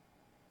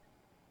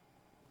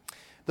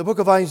 The book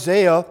of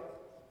Isaiah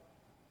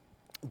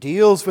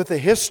deals with the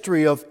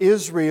history of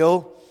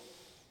Israel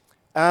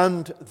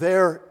and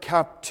their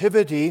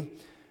captivity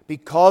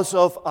because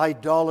of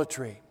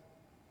idolatry.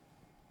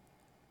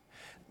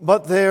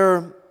 But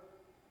there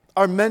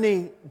are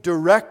many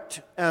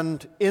direct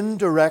and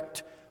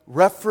indirect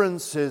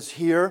references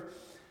here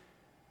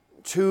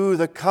to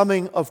the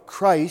coming of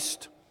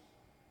Christ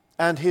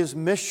and His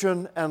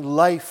mission and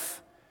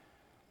life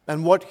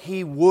and what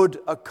He would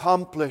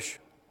accomplish,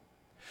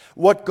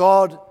 what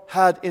God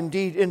had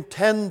indeed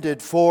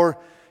intended for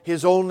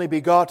His only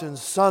begotten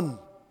Son.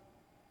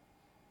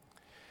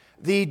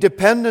 The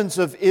dependence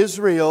of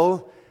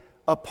Israel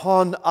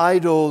upon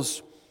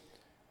idols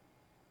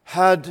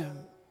had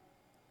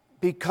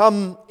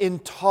become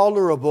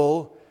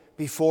intolerable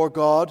before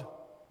God.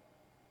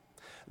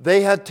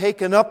 They had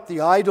taken up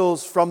the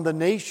idols from the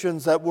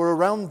nations that were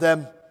around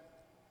them.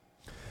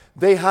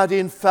 They had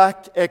in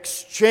fact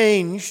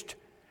exchanged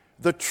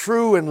the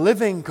true and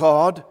living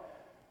God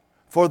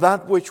for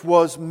that which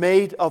was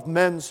made of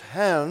men's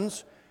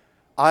hands,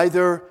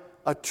 either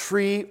a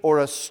tree or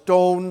a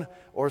stone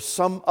or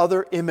some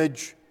other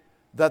image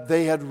that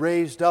they had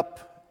raised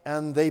up,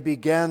 and they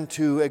began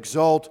to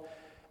exalt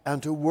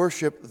and to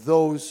worship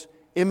those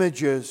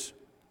images.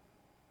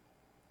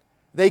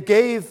 They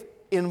gave,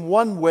 in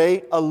one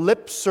way, a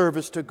lip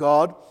service to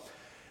God.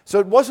 So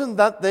it wasn't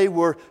that they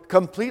were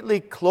completely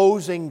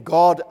closing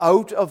God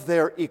out of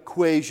their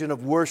equation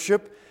of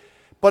worship,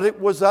 but it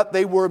was that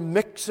they were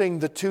mixing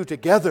the two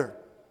together.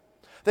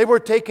 They were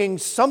taking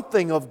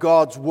something of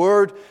God's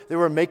Word, they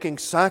were making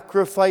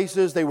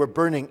sacrifices, they were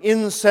burning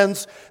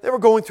incense, they were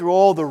going through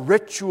all the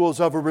rituals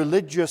of a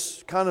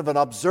religious kind of an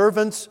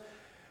observance,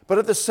 but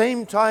at the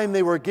same time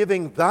they were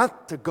giving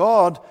that to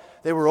God,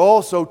 they were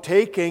also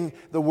taking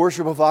the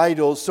worship of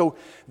idols. So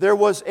there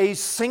was a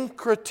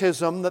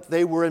syncretism that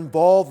they were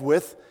involved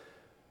with,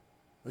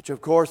 which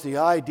of course the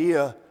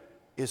idea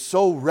is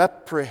so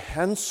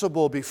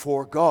reprehensible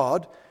before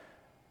God,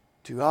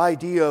 to the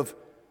idea of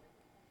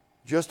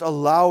just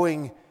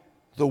allowing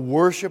the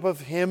worship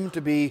of Him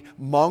to be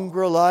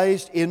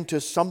mongrelized into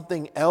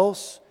something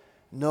else.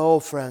 No,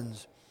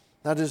 friends,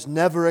 that is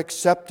never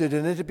accepted,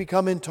 and it had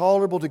become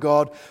intolerable to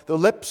God. The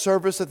lip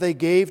service that they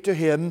gave to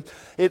Him,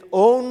 it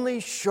only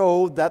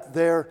showed that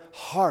their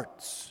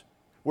hearts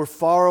were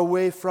far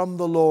away from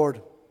the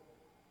Lord.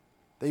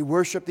 They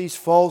worshiped these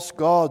false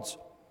gods.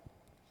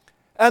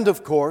 And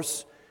of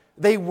course,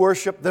 they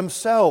worshiped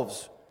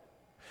themselves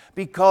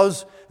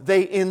because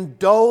they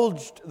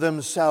indulged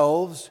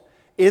themselves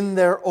in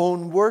their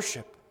own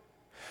worship.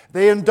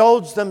 They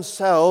indulged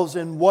themselves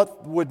in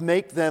what would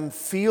make them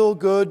feel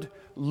good,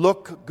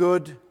 look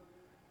good,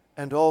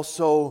 and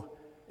also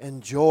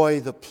enjoy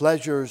the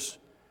pleasures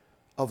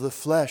of the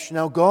flesh.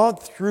 Now,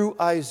 God, through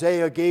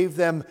Isaiah, gave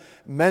them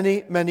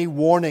many, many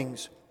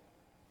warnings.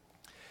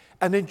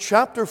 And in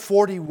chapter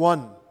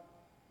 41,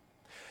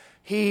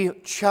 He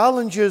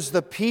challenges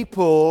the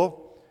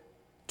people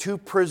to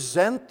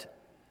present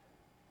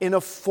in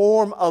a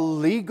form a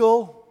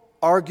legal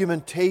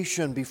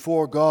argumentation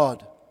before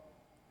God,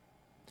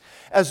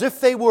 as if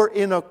they were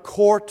in a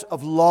court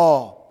of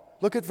law.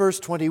 Look at verse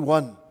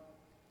 21.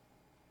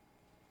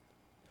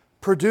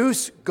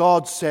 Produce,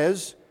 God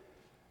says,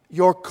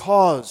 your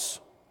cause.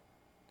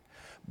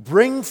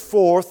 Bring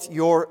forth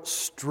your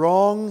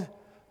strong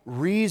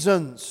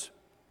reasons.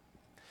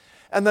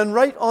 And then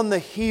right on the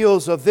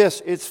heels of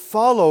this, it's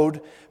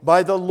followed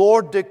by the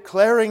Lord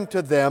declaring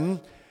to them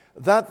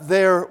that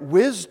their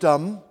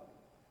wisdom,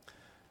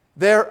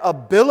 their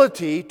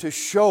ability to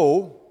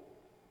show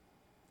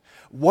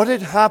what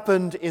had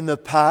happened in the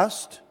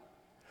past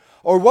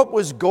or what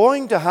was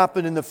going to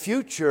happen in the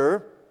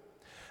future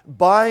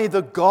by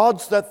the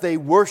gods that they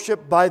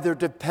worship, by their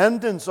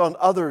dependence on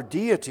other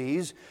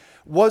deities,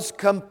 was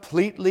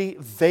completely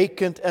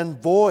vacant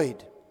and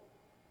void.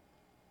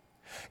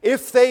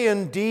 If they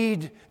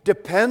indeed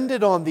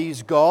depended on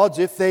these gods,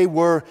 if they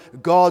were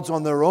gods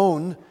on their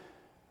own,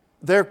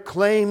 their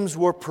claims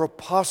were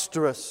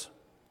preposterous.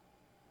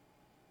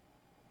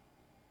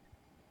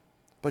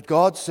 But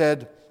God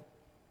said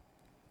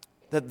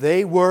that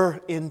they were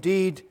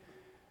indeed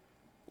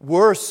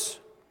worse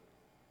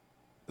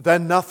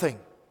than nothing.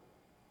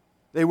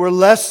 They were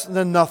less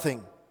than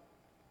nothing.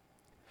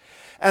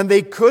 And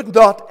they could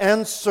not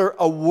answer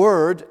a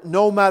word,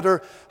 no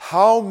matter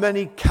how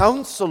many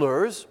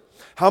counselors,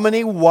 how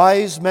many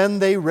wise men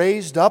they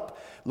raised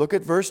up. Look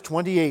at verse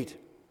 28.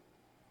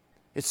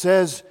 It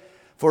says,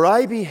 "For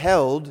I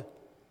beheld,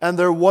 and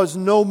there was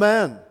no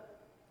man,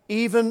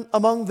 even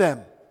among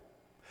them,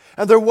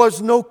 and there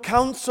was no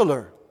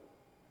counselor.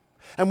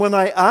 and when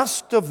I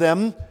asked of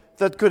them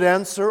that could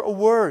answer a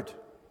word.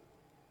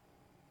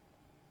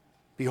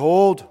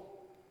 Behold,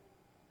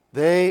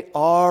 they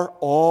are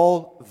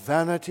all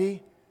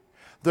vanity.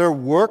 Their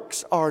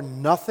works are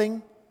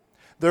nothing.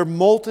 Their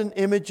molten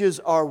images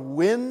are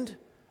wind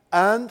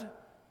and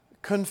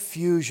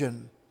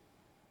confusion.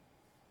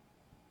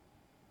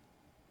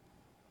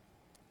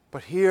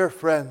 But here,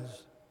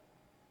 friends,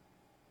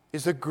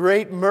 is the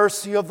great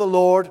mercy of the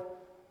Lord.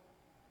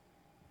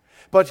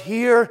 But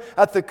here,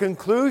 at the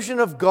conclusion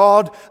of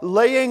God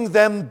laying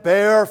them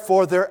bare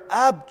for their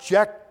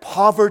abject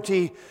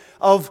poverty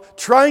of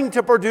trying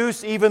to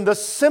produce even the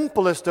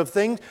simplest of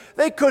things,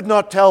 they could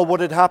not tell what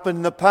had happened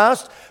in the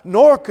past,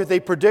 nor could they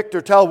predict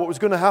or tell what was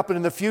going to happen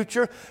in the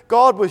future.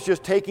 God was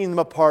just taking them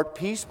apart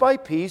piece by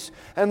piece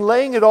and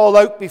laying it all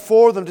out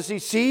before them to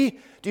see,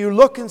 do you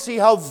look and see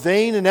how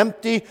vain and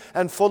empty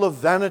and full of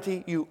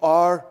vanity you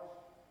are?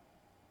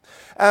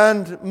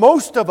 And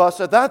most of us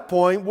at that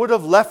point would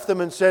have left them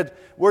and said,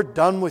 we're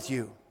done with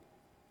you,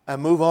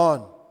 and move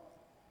on.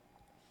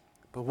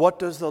 But what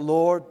does the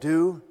Lord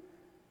do?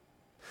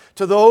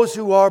 To those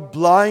who are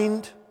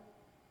blind,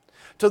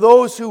 to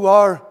those who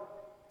are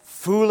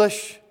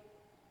foolish,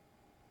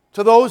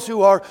 to those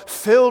who are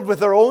filled with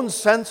their own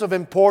sense of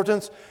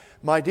importance,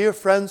 my dear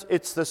friends,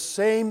 it's the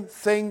same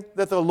thing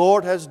that the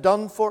Lord has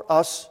done for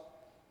us.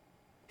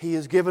 He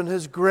has given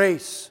His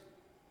grace.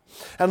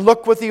 And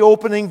look with the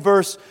opening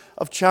verse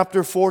of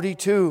chapter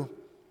 42.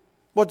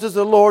 What does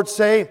the Lord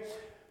say?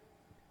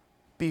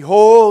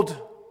 Behold,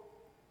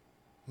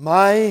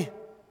 my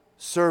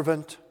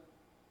servant.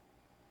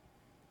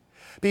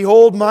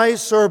 Behold, my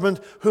servant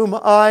whom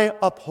I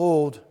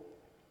uphold,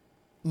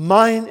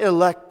 mine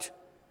elect,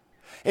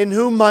 in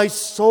whom my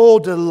soul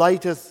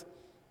delighteth.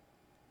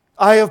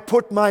 I have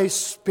put my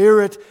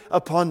spirit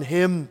upon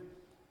him.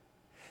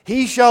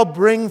 He shall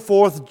bring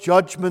forth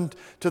judgment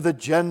to the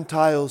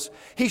Gentiles.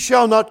 He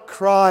shall not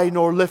cry,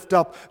 nor lift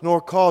up, nor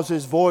cause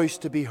his voice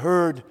to be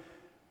heard.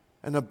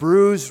 And a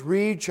bruised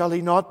reed shall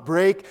he not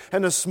break,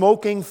 and a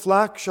smoking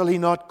flax shall he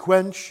not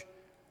quench.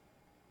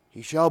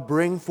 He shall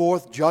bring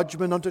forth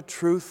judgment unto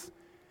truth.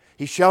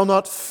 He shall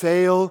not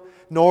fail,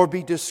 nor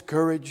be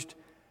discouraged,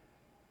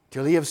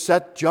 till he have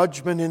set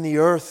judgment in the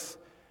earth.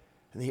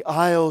 And the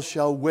isles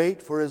shall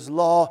wait for his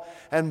law.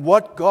 And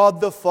what God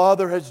the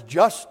Father has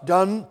just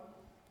done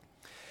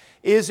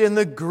is in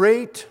the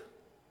great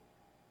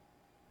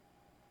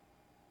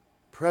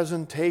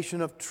presentation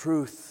of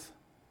truth,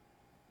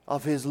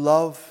 of His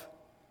love,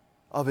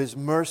 of His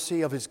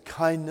mercy, of His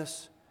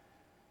kindness.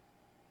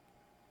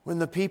 When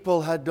the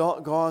people had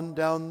gone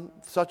down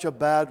such a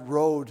bad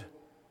road,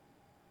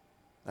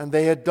 and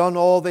they had done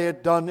all they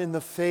had done in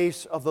the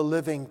face of the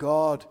living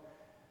God,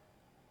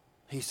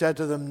 He said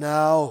to them,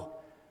 now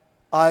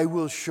I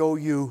will show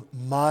you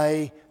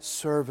my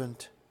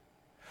servant.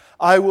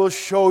 I will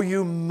show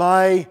you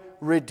my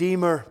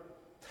Redeemer.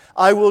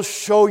 I will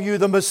show you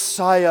the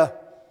Messiah.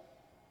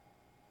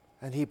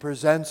 And He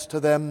presents to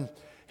them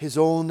His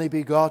only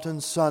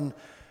begotten Son.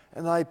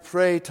 And I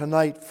pray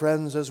tonight,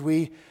 friends, as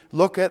we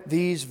look at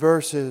these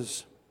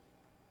verses,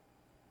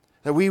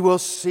 that we will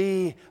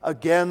see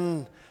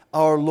again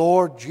our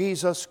Lord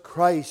Jesus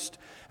Christ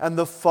and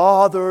the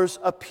Father's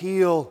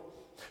appeal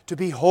to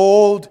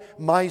behold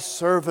my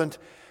servant.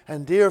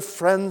 And dear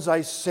friends,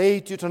 I say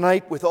to you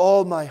tonight with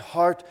all my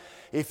heart,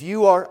 if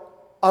you are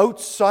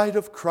outside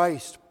of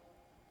Christ,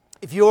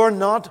 if you are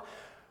not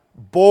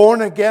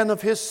born again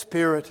of His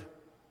Spirit,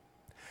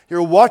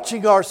 you're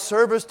watching our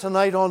service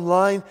tonight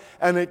online,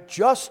 and it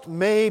just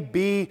may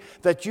be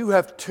that you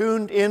have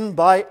tuned in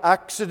by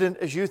accident,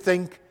 as you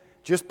think,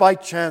 just by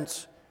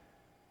chance.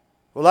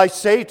 Well, I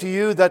say to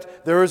you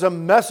that there is a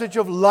message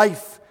of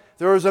life,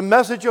 there is a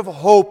message of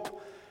hope,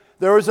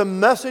 there is a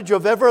message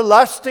of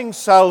everlasting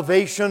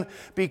salvation,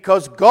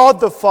 because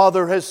God the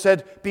Father has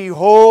said,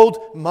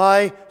 behold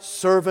my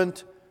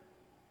servant,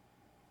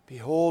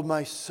 behold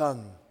my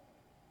Son.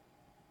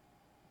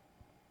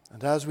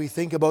 And as we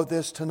think about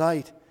this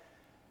tonight,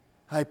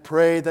 I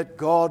pray that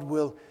God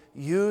will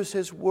use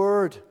His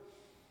Word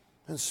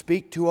and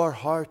speak to our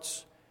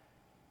hearts.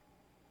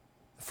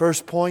 The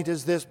first point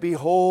is this: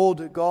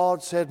 behold,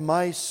 God said,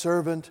 my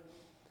servant,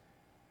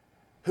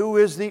 who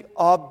is the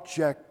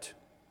object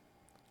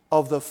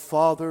of the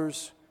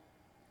Father's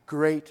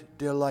great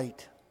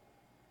delight.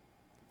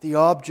 The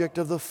object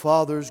of the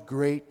Father's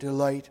great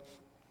delight.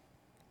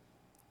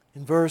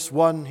 In verse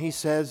 1 He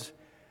says,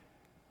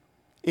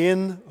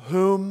 in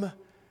whom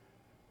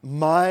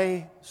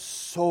my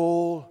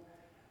soul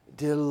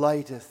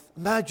delighteth.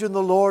 Imagine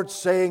the Lord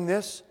saying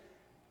this.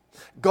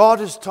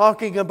 God is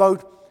talking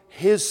about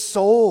His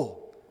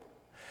soul.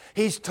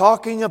 He's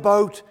talking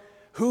about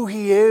who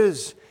He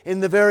is in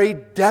the very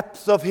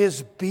depth of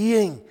His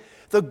being,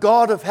 the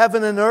God of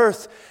heaven and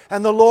earth.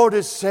 And the Lord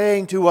is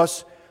saying to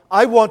us,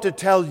 I want to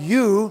tell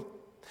you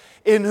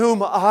in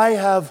whom I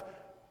have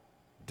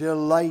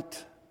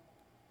delight,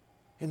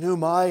 in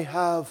whom I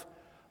have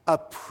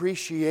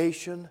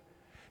appreciation,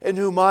 in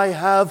whom I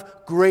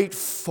have great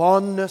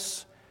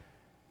fondness.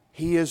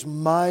 He is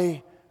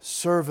my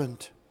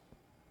servant.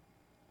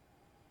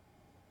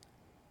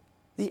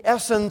 The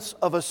essence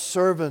of a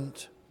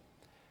servant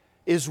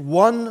is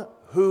one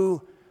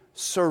who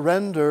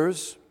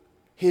surrenders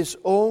his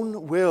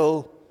own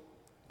will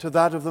to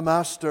that of the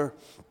master.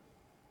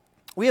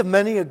 We have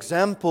many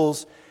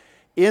examples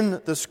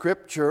in the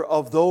Scripture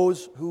of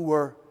those who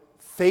were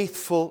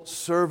faithful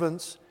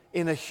servants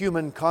in a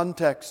human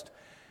context.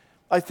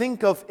 I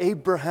think of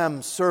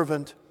Abraham's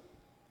servant.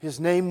 His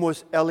name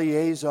was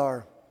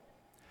Eleazar.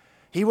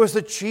 He was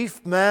the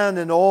chief man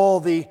in all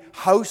the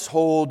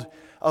household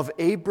of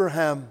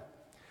Abraham.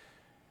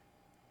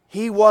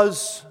 He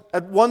was,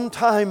 at one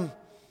time,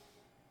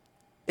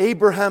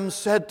 Abraham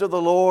said to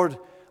the Lord,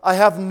 I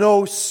have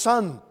no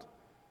son.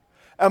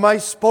 Am I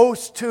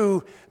supposed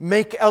to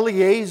make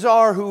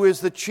Eleazar, who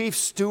is the chief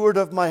steward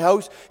of my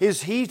house,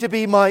 is he to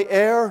be my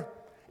heir?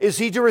 Is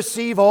he to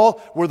receive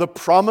all? Were the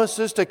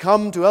promises to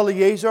come to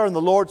Eleazar? And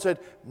the Lord said,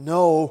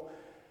 no,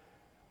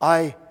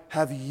 I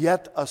have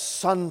yet a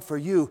son for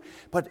you.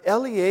 But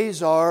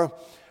Eleazar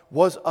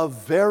was a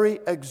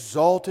very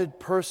exalted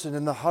person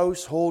in the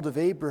household of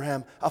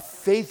Abraham, a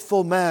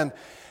faithful man.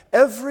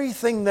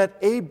 Everything that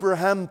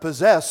Abraham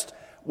possessed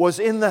was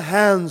in the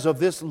hands of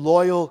this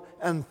loyal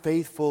and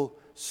faithful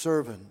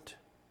servant.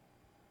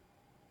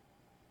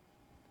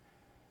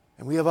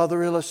 And we have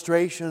other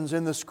illustrations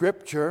in the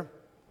Scripture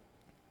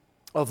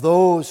of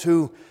those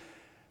who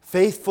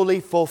faithfully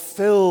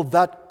fulfilled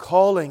that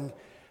calling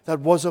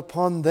that was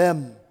upon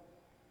them.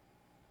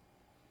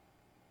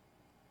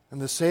 And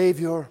the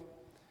Savior,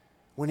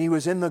 when He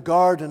was in the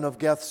Garden of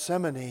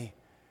Gethsemane,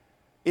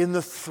 in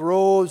the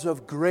throes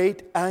of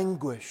great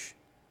anguish,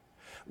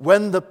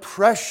 when the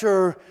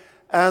pressure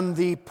and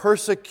the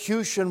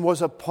persecution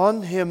was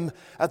upon Him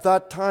at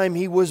that time,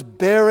 He was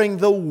bearing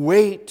the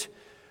weight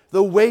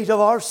of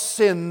our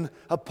sin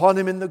upon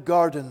Him in the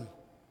garden.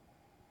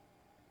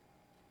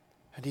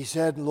 And He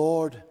said,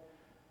 Lord,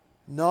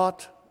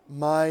 not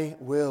my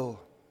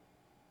will,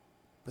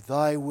 but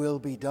Thy will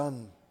be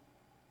done.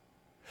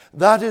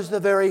 That is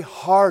the very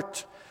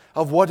heart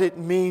of what it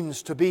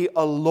means to be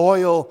a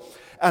loyal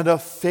and a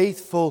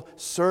faithful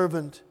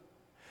servant.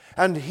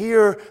 And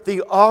here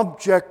the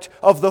object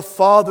of the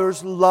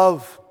Father's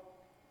love,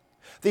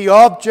 the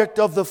object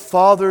of the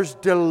Father's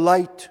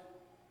delight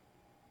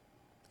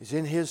is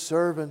in His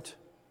servant,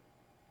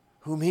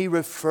 whom He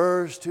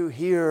refers to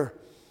here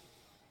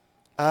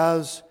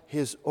as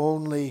His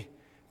only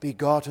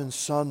begotten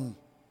Son.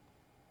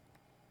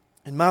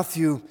 In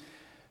Matthew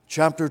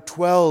chapter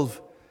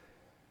 12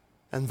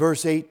 and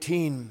verse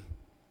 18,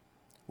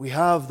 we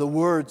have the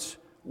words,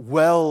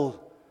 well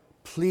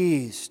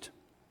pleased,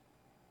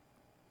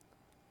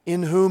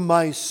 in whom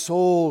my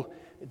soul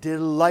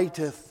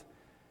delighteth,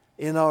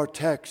 in our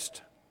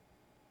text.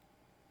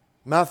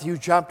 Matthew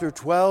chapter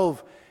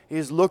 12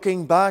 is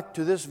looking back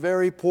to this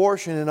very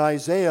portion in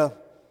Isaiah,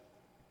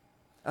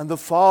 and the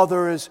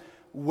Father is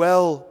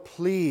well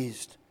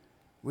pleased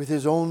with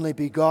His only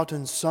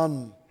begotten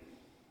Son,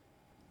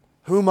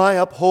 whom I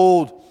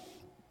uphold.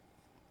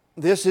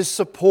 This is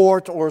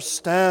support or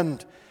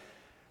stand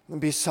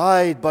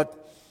beside, but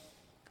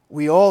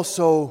we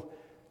also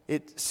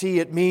see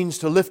it means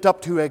to lift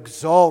up, to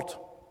exalt.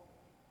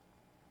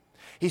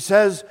 He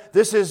says,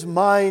 this is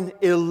mine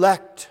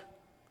elect.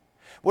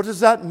 What does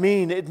that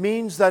mean? It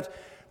means that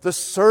the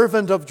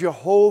servant of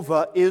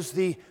Jehovah is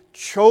the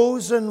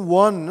chosen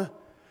one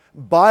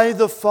by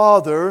the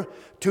Father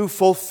to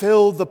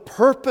fulfill the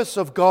purpose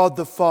of God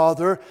the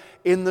Father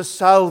in the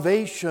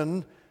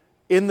salvation,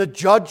 in the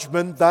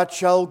judgment that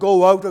shall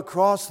go out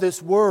across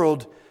this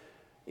world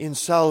in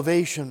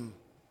salvation.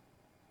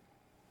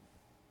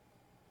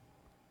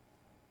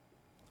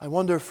 I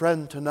wonder,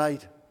 friend,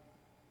 tonight,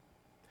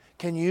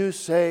 can you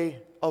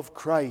say of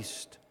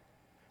Christ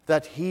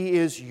that He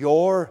is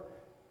your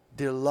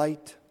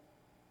delight?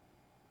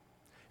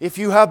 If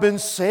you have been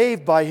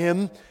saved by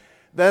Him,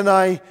 then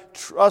I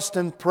trust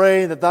and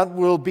pray that that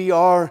will be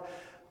our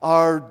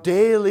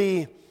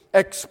daily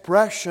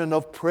expression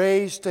of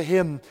praise to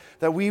Him,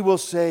 that we will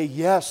say,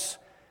 yes,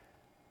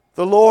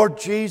 the Lord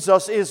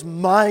Jesus is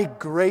my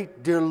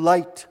great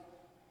delight.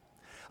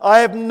 I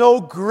have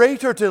no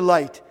greater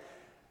delight.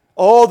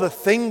 All the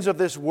things of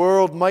this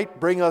world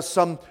might bring us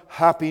some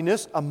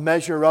happiness, a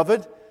measure of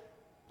it.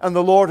 And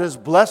the Lord has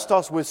blessed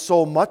us with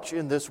so much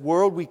in this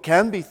world we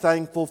can be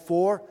thankful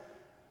for.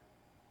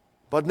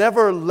 But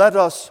never let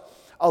us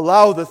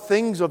allow the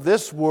things of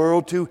this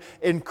world to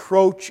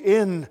encroach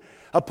in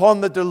upon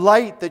the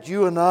delight that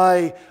you and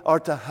I are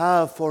to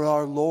have for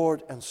our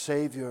Lord and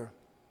Savior.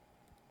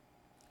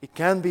 It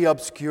can be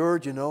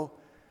obscured, you know.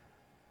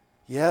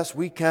 Yes,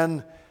 we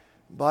can,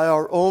 by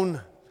our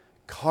own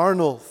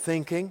carnal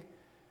thinking,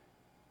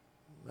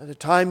 at the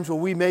times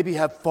when we maybe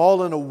have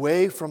fallen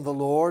away from the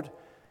Lord,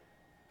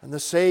 and the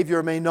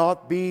Savior may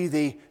not be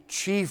the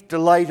chief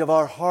delight of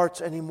our hearts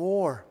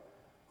anymore,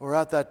 or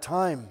at that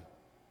time.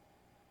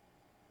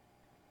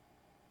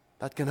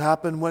 That can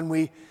happen when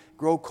we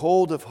grow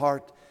cold of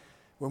heart,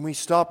 when we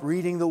stop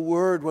reading the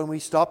Word, when we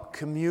stop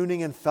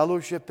communing and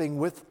fellowshipping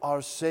with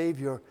our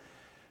Savior.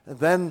 And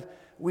then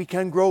we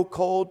can grow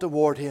cold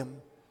toward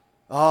Him.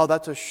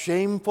 That's a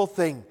shameful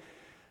thing.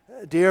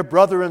 Dear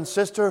brother and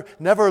sister,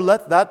 never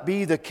let that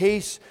be the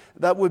case.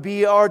 That would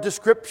be our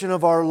description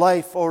of our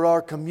life or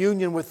our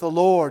communion with the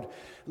Lord.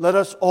 Let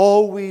us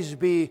always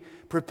be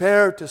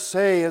prepared to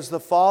say, as the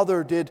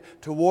Father did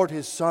toward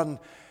His Son,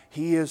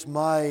 He is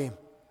my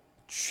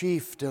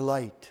chief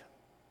delight.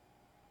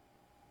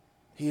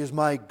 He is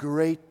my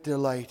great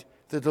delight,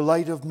 the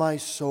delight of my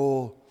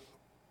soul.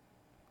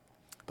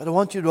 But I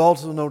want you to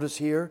also notice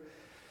here,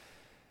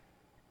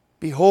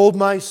 behold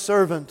my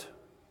servant.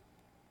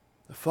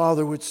 The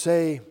Father would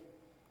say,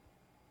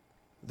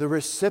 the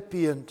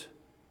recipient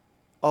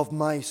of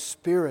my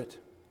Spirit.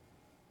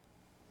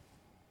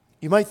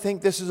 You might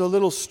think this is a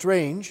little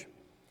strange,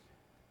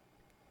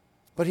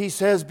 but He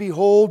says,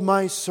 behold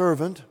my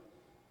servant,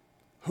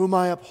 whom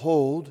I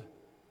uphold,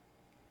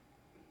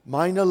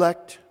 mine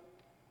elect,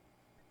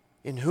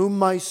 in whom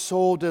my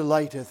soul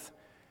delighteth.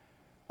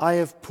 I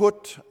have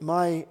put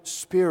my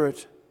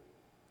Spirit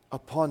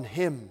upon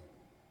him.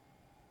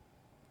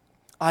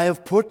 I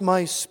have put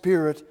my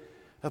Spirit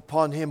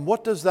upon him.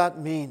 What does that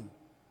mean?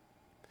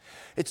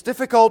 It's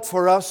difficult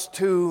for us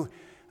to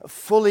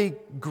fully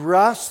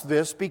grasp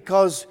this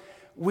because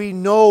we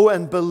know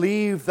and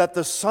believe that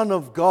the Son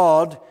of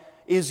God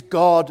is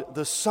God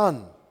the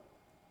Son.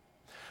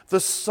 The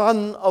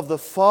Son of the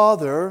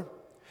Father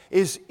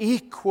is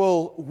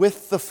equal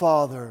with the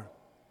Father.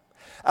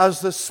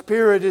 As the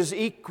Spirit is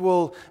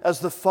equal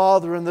as the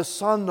Father and the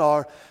Son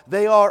are,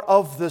 they are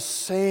of the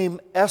same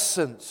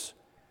essence.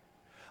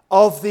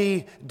 Of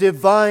the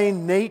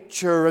divine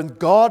nature and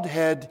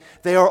Godhead,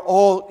 they are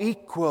all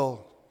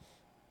equal.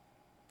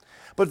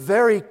 But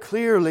very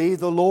clearly,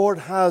 the Lord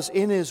has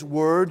in His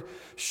Word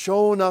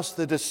shown us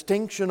the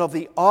distinction of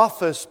the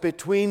office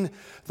between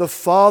the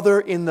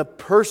Father in the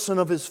person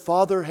of His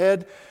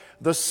Fatherhead,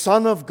 the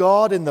Son of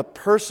God in the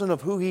person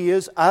of who He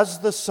is as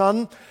the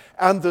Son,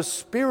 and the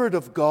Spirit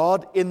of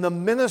God in the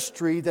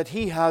ministry that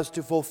He has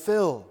to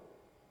fulfill.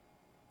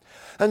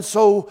 And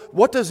so,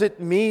 what does it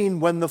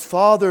mean when the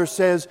Father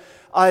says,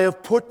 I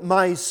have put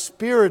my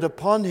Spirit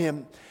upon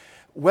him?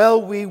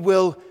 Well, we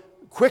will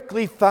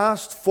quickly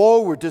fast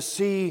forward to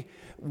see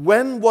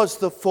when was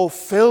the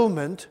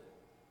fulfillment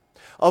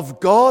of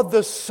God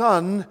the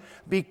Son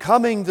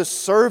becoming the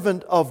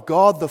servant of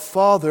God the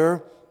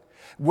Father.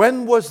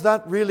 When was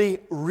that really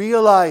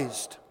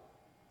realized?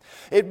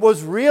 It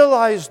was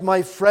realized,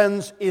 my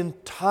friends, in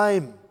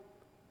time.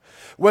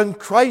 When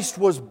Christ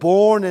was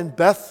born in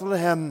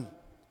Bethlehem,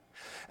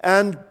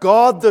 and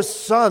God the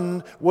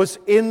Son was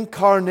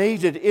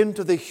incarnated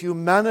into the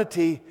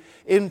humanity,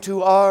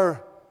 into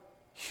our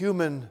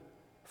human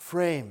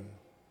frame.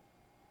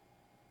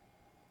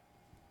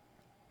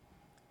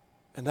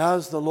 And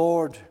as the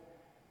Lord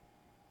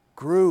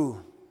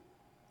grew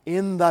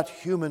in that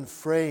human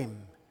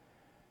frame,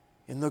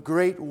 in the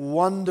great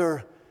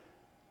wonder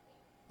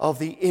of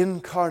the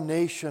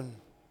incarnation,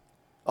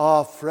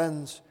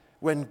 friends,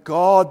 when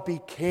God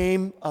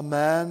became a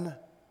man,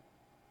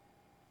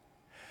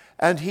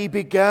 and He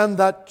began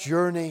that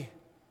journey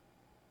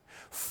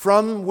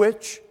from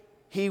which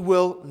He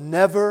will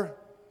never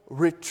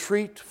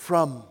retreat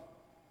from.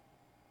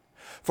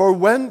 For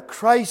when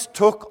Christ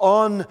took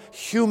on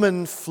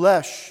human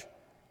flesh,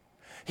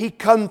 He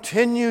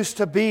continues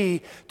to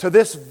be, to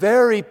this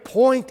very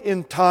point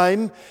in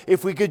time,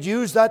 if we could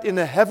use that in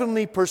a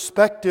heavenly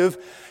perspective,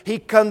 He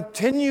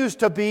continues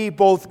to be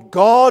both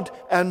God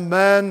and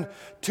man,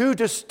 two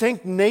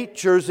distinct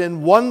natures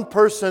in one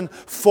person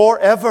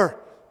forever.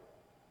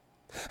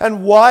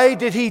 And why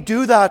did He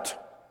do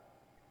that?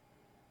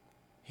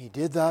 He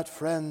did that,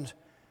 friend,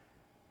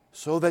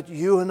 so that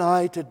you and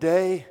I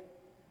today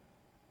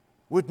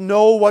would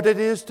know what it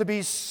is to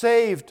be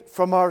saved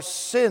from our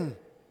sin.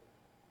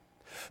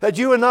 That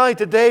you and I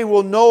today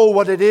will know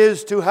what it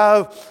is to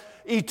have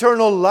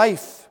eternal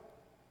life.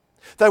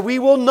 That we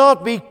will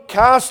not be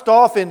cast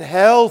off in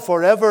hell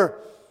forever,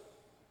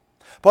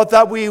 but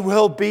that we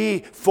will be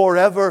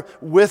forever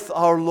with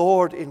our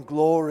Lord in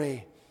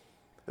glory.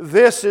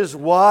 This is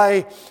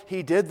why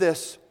He did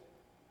this.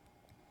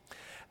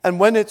 And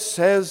when it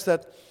says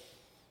that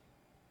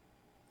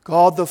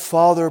God the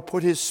Father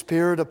put His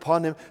Spirit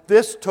upon Him,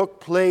 this took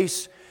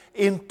place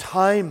in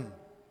time.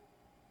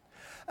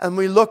 And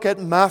we look at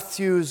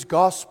Matthew's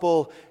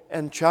Gospel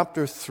in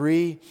chapter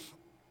 3.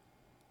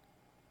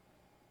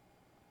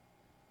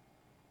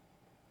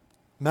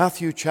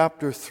 Matthew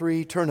chapter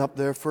 3, turn up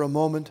there for a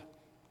moment.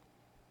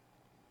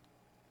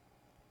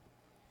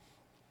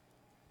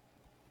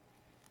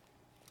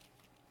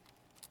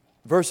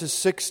 Verses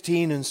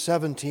 16 and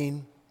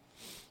 17.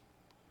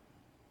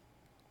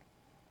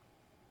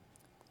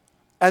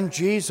 And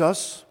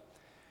Jesus,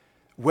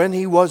 when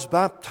He was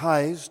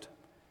baptized,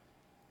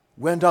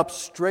 went up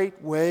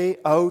straightway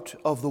out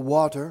of the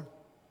water,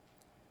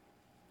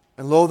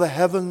 and lo, the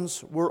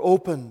heavens were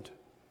opened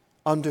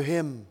unto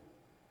Him,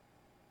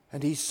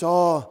 and He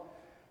saw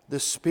the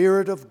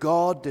Spirit of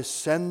God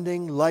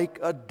descending like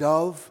a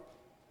dove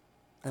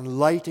and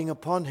lighting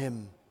upon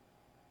Him.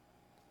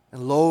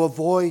 And lo, a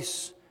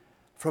voice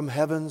from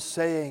heaven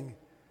saying,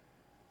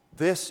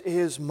 This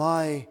is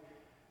my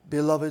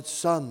beloved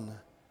Son,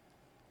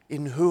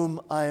 in whom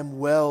I am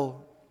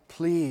well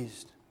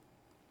pleased.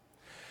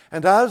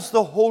 And as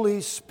the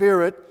Holy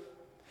Spirit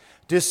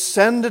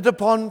descended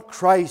upon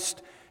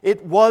Christ,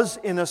 it was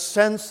in a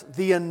sense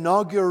the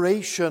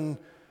inauguration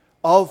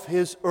of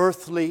his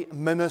earthly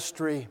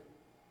ministry.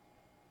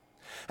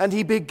 And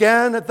he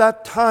began at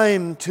that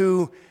time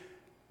to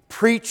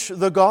preach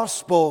the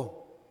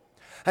gospel.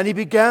 And he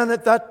began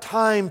at that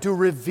time to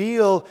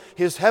reveal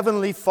his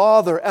heavenly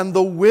Father and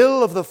the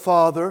will of the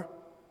Father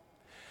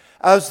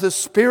as the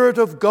Spirit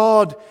of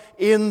God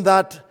in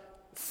that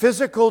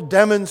physical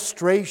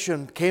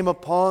demonstration came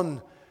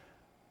upon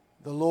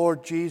the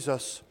Lord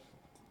Jesus.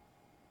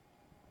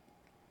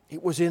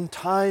 It was in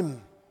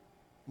time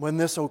when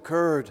this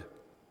occurred.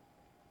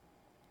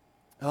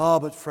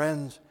 But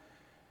friends,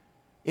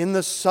 in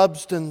the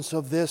substance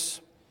of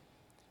this,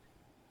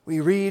 we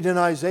read in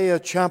Isaiah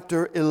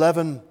chapter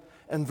 11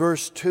 and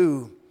verse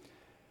 2,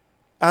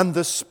 "And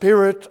the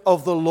Spirit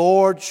of the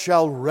Lord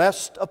shall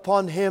rest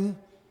upon him,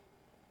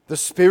 the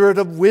Spirit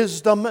of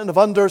wisdom and of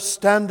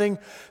understanding,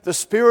 the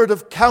Spirit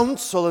of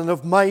counsel and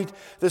of might,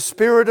 the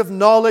Spirit of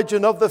knowledge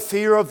and of the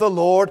fear of the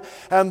Lord."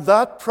 And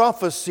that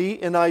prophecy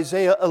in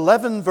Isaiah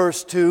 11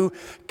 verse 2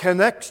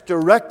 connects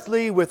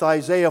directly with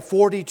Isaiah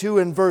 42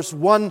 and verse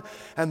 1,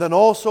 and then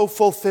also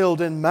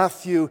fulfilled in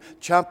Matthew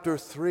chapter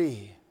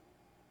 3.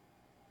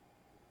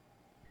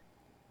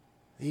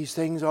 These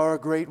things are a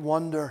great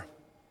wonder.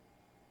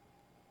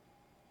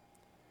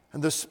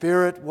 And the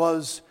Spirit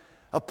was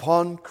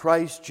upon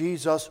Christ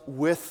Jesus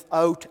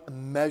without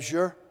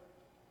measure.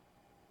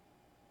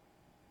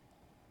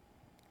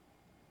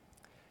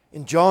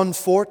 In John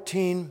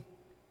 14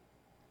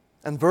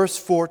 and verse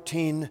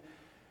 14,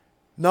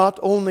 not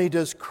only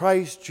does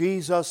Christ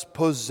Jesus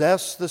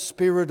possess the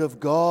Spirit of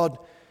God,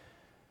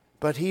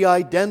 but he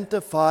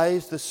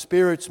identifies the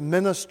Spirit's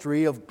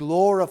ministry of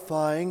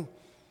glorifying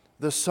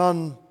the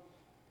Son.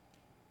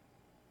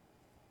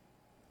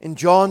 In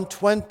John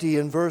 20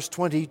 and verse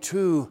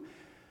 22,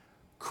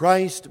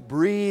 Christ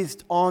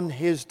breathed on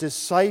his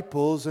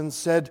disciples and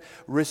said,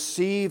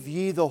 "Receive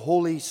ye the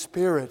Holy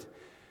Spirit."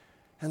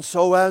 And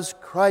so as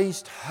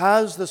Christ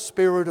has the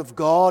Spirit of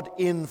God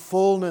in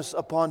fullness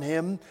upon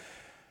him,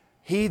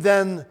 he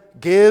then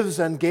gives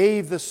and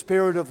gave the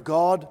Spirit of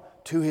God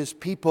to his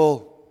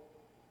people.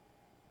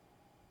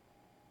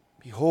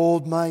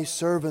 "Behold my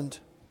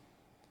servant,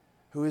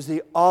 who is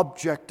the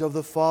object of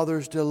the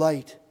Father's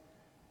delight.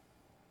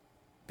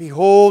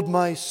 Behold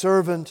my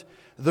servant,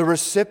 the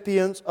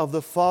recipient of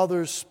the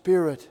Father's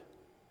Spirit."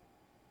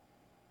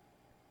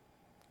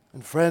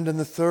 And friend, in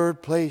the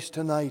third place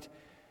tonight,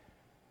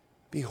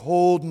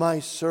 behold my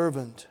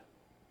servant,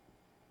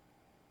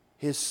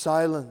 his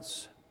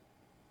silence.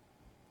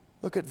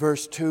 Look at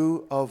verse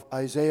 2 of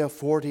Isaiah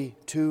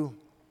 42.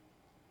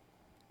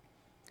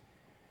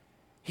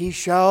 "He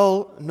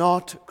shall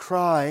not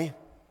cry,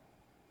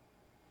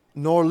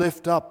 nor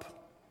lift up,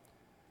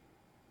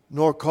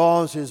 nor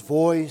cause his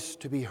voice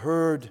to be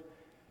heard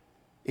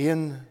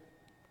in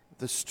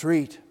the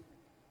street."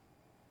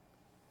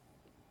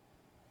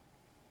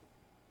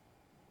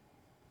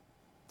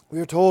 We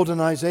are told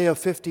in Isaiah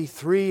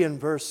 53 and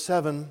verse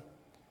 7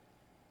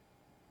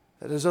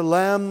 that as a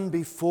lamb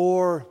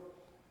before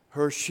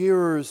her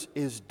shearers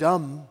is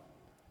dumb,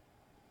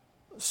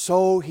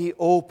 so he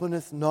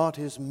openeth not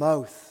his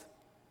mouth.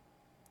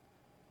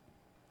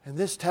 And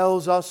this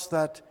tells us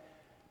that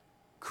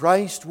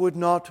Christ would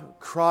not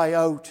cry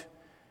out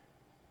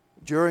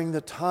during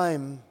the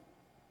time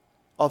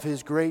of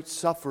his great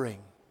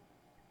suffering.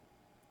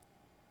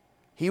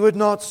 He would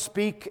not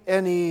speak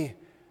any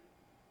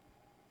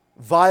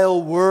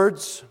vile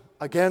words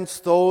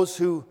against those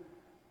who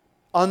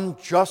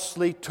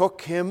unjustly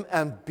took him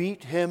and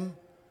beat him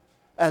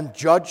and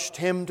judged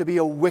him to be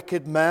a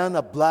wicked man,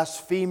 a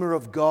blasphemer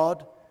of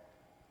God.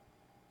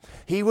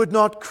 He would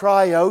not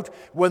cry out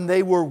when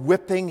they were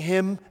whipping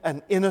him,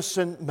 an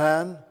innocent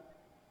man.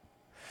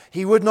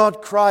 He would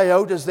not cry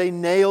out as they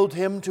nailed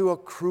him to a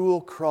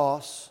cruel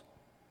cross.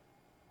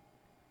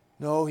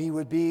 No, he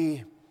would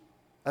be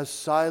as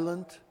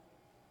silent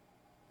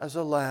as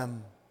a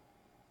lamb.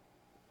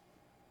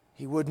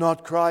 He would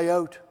not cry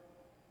out.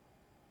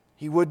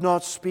 He would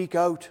not speak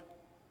out.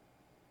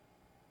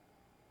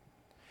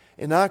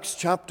 In Acts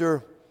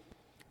chapter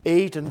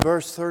 8 and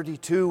verse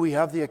 32, we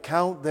have the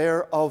account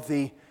there of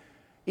the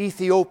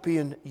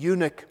Ethiopian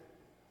eunuch.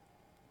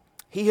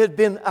 He had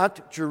been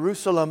at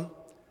Jerusalem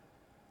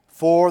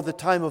for the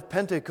time of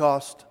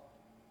Pentecost.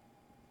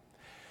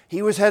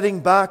 He was heading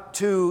back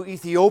to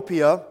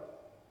Ethiopia,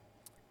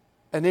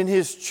 and in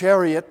his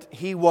chariot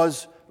he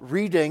was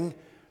reading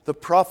the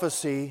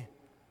prophecy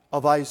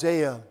of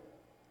Isaiah.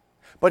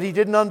 But he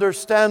didn't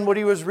understand what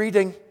he was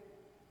reading.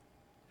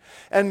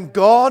 And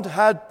God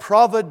had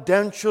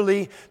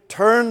providentially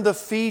turned the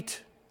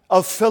feet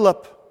of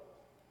Philip,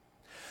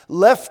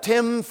 left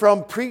him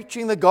from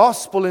preaching the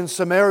gospel in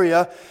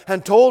Samaria,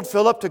 and told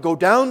Philip to go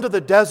down to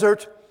the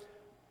desert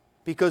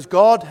because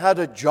God had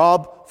a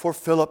job for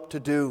Philip to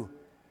do.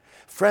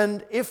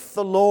 Friend, if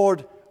the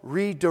Lord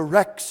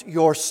redirects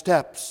your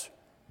steps,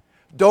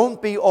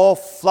 Don't be all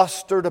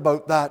flustered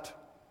about that.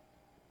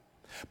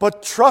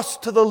 But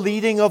trust to the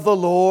leading of the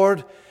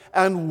Lord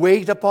and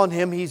wait upon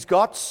Him. He's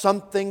got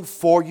something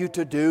for you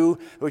to do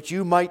which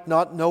you might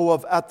not know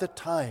of at the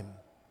time.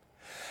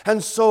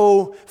 And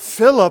so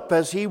Philip,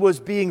 as he was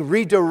being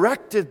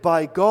redirected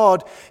by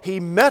God,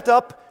 he met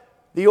up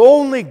the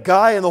only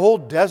guy in the whole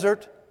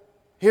desert.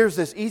 Here's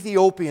this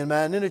Ethiopian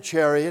man in a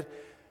chariot.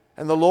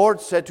 And the Lord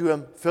said to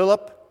him,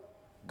 Philip,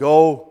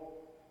 go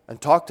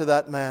and talk to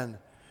that man.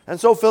 And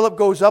so Philip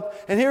goes up,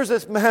 and here's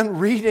this man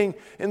reading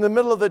in the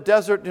middle of the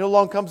desert, and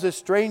along comes this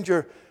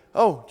stranger.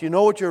 Oh, do you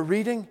know what you're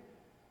reading?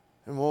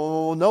 And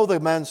well, no, the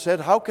man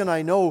said, how can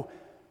I know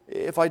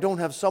if I don't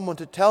have someone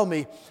to tell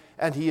me?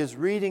 And he is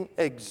reading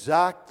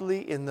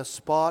exactly in the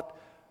spot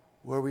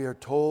where we are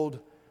told,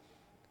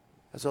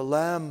 as a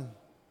lamb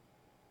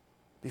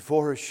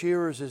before her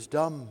shearers is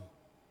dumb,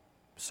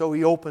 so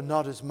he opened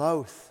not his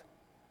mouth.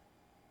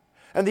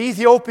 And the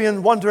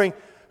Ethiopian wondering,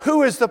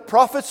 who is the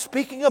prophet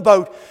speaking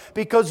about?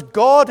 Because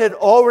God had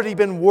already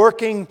been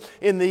working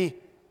in the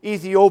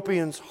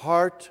Ethiopian's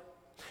heart.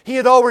 He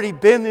had already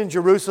been in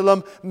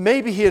Jerusalem.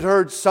 Maybe he had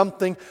heard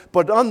something,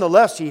 but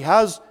nonetheless he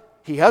has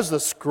the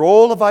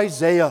scroll of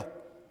Isaiah.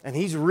 And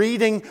he's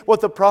reading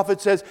what the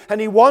prophet says, and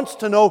he wants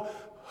to know,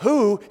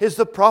 who is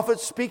the prophet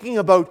speaking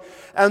about?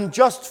 And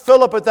just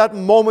Philip at that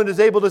moment is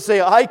able to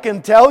say, I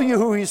can tell you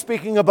who he's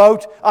speaking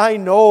about. I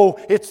know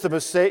it's the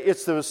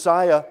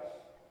Messiah,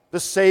 the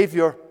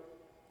Savior.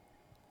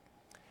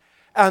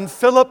 And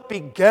Philip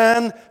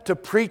began to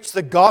preach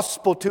the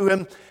gospel to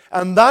him,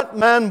 and that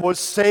man was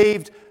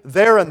saved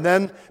there and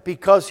then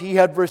because he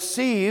had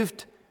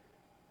received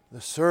the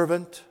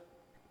servant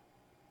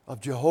of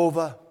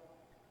Jehovah.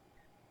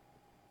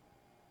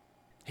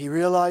 He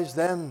realized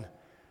then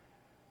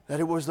that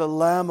it was the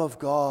Lamb of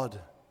God,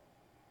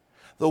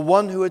 the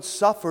one who had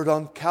suffered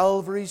on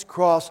Calvary's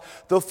cross,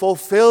 the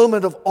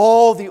fulfillment of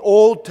all the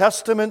Old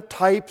Testament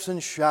types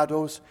and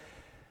shadows.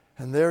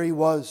 And there he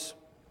was,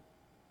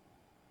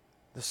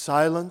 the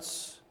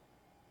silence.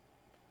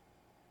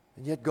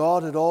 And yet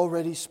God had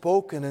already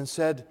spoken and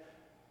said,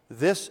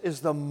 this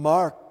is the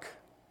mark.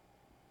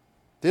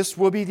 This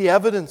will be the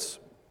evidence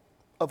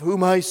of who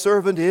my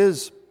servant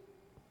is.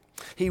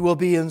 He will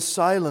be in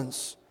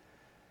silence.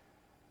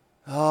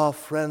 Ah,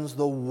 friends,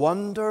 the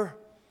wonder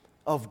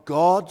of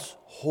God's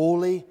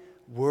holy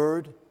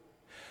word.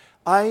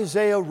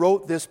 Isaiah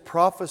wrote this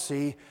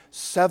prophecy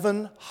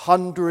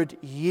 700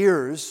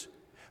 years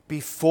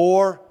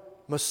before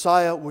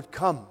Messiah would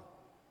come.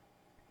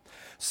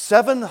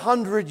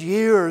 700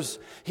 years,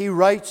 he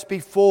writes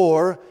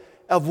before,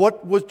 of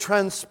what would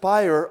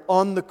transpire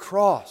on the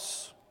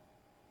cross.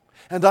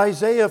 And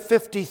Isaiah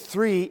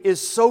 53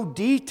 is so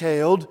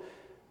detailed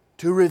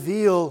to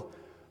reveal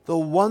the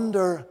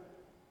wonder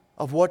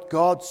of what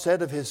God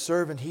said of His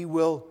servant. He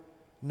will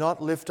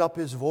not lift up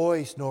His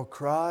voice nor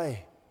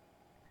cry.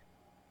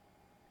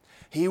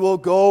 He will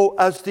go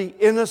as the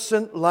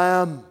innocent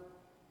lamb.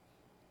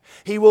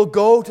 He will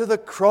go to the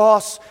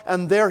cross,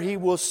 and there He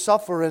will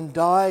suffer and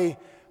die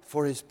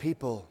for His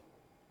people.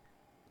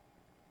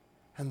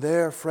 And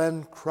there,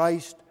 friend,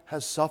 Christ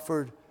has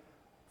suffered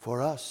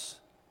for us.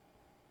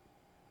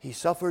 He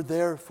suffered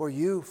there for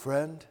you,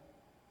 friend.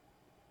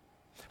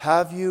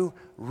 Have you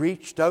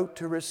reached out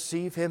to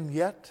receive Him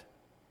yet?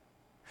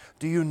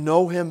 Do you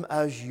know Him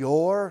as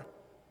your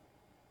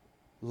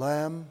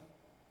Lamb,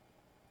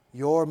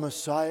 your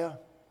Messiah,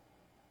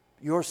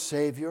 your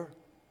Savior,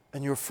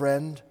 and your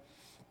friend?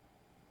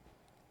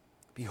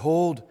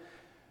 Behold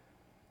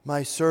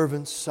my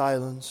servant's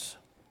silence.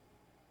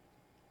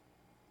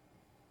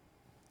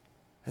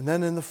 And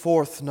then in the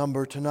fourth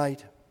number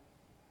tonight,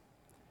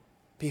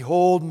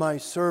 behold my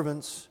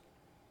servant's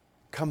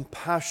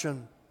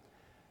compassion.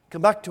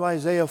 Come back to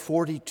Isaiah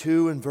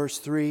 42 and verse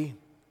 3.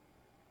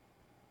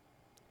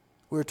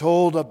 We're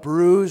told, a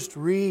bruised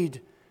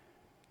reed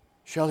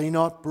shall He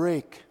not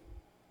break,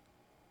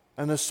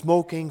 and a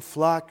smoking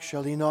flax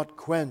shall He not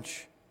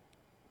quench.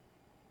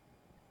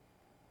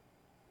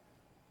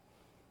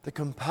 The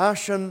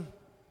compassion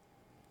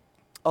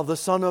of the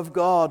Son of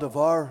God, of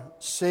our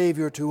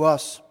Savior to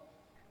us.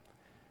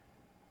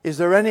 Is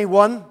there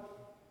anyone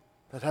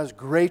that has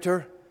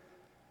greater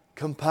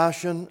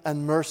compassion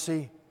and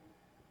mercy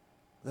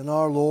than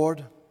our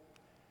Lord?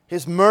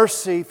 His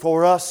mercy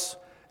for us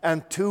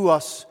and to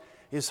us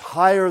is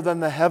higher than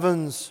the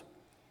heavens.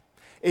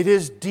 It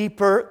is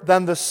deeper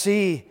than the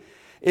sea.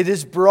 It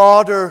is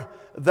broader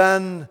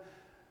than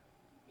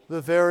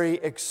the very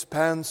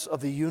expanse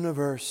of the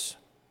universe.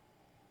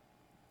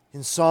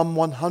 In Psalm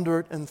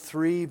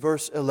 103,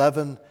 verse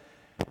 11,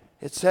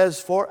 it says,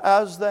 for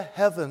as the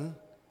heaven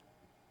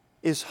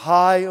is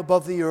high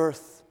above the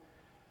earth,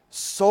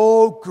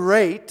 so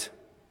great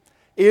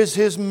is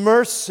His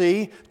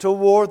mercy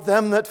toward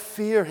them that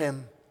fear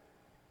Him.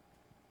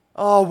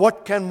 Oh,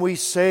 what can we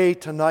say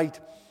tonight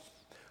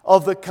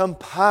of the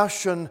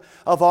compassion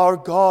of our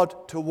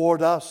God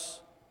toward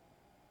us?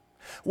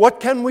 What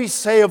can we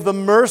say of the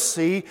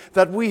mercy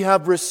that we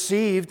have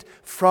received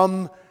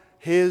from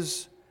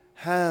His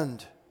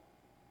hand?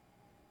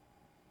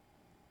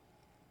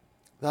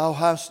 Thou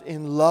hast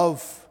in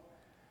love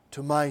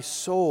to my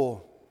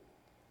soul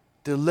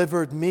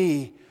delivered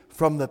me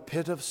from the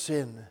pit of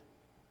sin.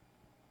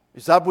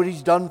 Is that what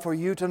He's done for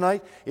you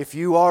tonight? If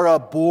you are a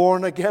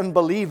born-again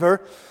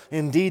believer,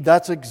 indeed,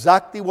 that's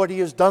exactly what He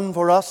has done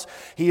for us.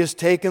 He has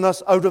taken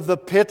us out of the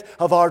pit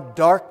of our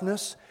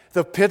darkness,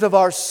 the pit of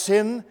our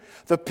sin,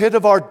 the pit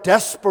of our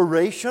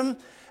desperation,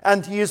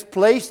 and He has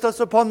placed us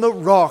upon the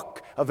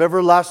rock of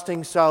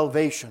everlasting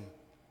salvation.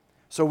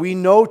 So we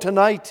know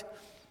tonight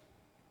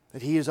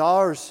that He is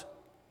ours,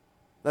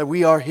 that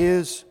we are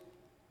His.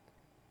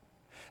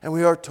 And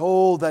we are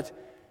told that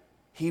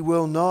He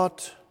will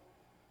not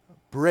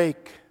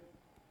break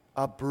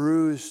a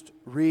bruised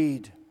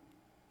reed.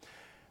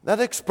 That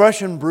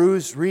expression,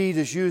 bruised reed,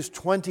 is used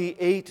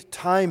 28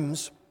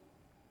 times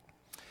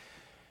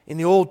in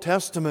the Old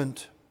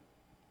Testament.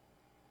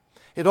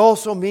 It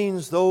also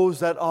means those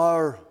that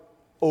are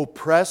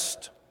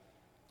oppressed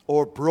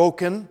or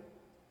broken,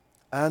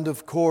 and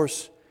of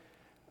course,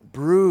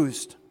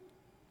 bruised.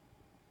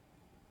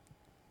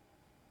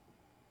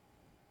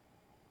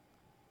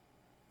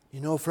 You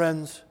know,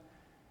 friends,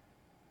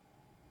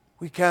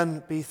 we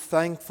can be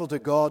thankful to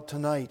God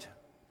tonight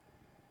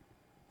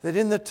that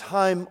in the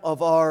time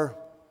of our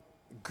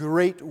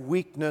great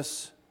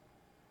weakness,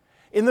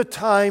 in the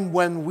time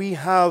when we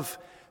have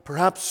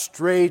perhaps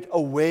strayed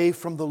away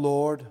from the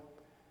Lord,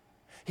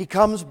 He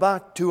comes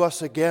back to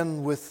us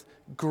again with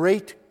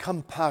great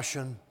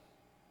compassion.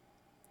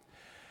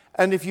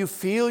 And if you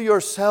feel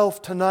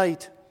yourself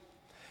tonight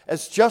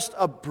as just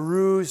a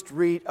bruised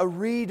reed, a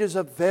reed is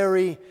a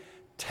very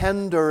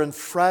tender and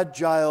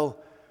fragile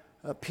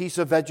piece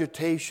of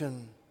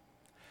vegetation,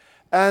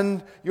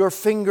 and your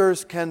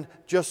fingers can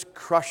just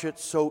crush it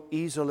so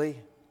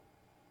easily.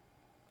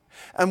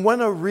 And when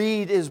a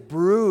reed is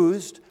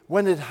bruised,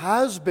 when it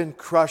has been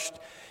crushed,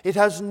 it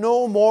has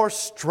no more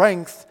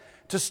strength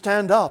to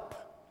stand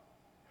up,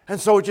 and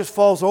so it just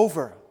falls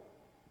over.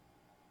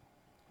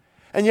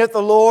 And yet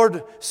the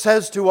Lord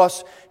says to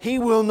us, He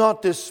will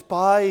not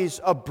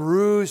despise a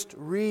bruised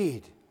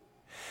reed.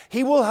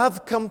 He will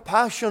have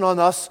compassion on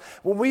us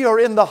when we are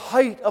in the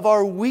height of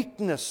our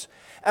weakness,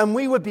 and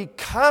we would be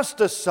cast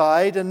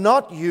aside and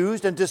not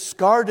used and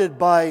discarded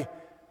by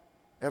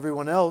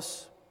everyone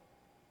else,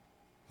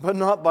 but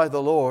not by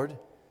the Lord.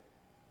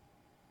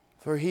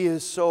 For He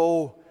is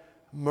so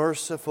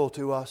merciful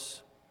to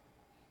us.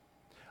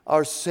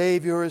 Our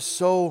Savior is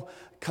so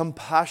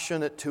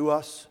compassionate to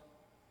us.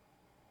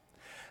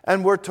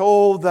 And we're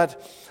told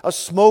that a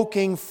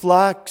smoking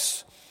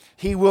flax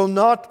He will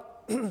not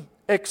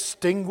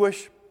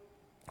extinguish,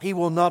 He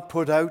will not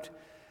put out.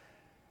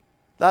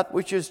 That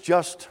which is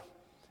just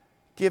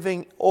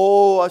giving,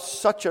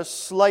 such a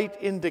slight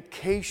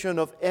indication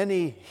of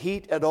any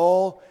heat at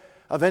all,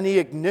 of any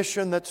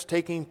ignition that's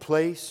taking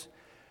place.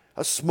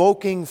 A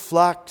smoking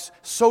flax,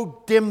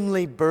 so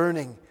dimly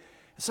burning.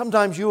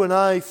 Sometimes you and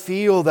I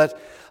feel that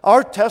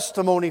our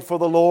testimony for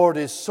the Lord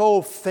is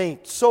so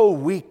faint, so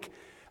weak.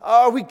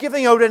 Are we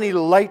giving out any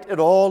light at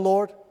all,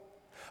 Lord?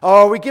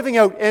 Are we giving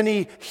out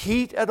any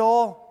heat at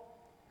all?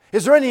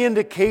 Is there any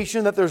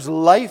indication that there's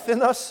life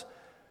in us?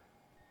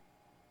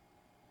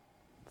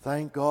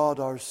 Thank God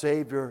our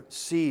Savior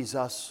sees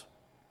us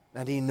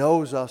and He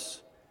knows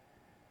us.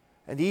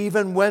 And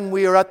even when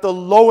we are at the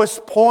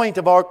lowest point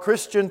of our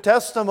Christian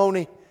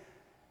testimony,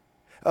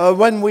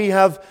 when we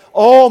have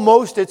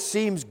almost, it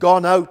seems,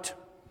 gone out,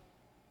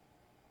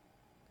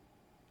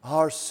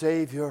 our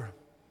Savior,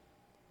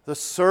 the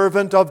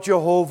servant of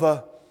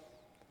Jehovah,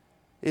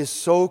 is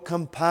so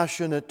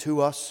compassionate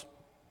to us,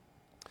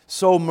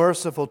 so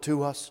merciful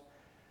to us.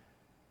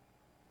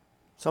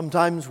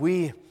 Sometimes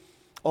we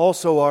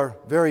also are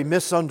very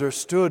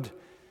misunderstood,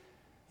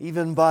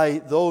 even by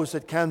those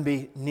that can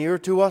be near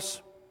to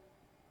us.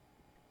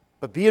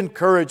 But be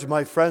encouraged,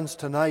 my friends,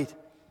 tonight.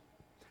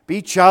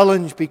 Be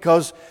challenged,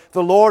 because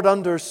the Lord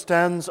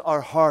understands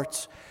our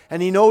hearts,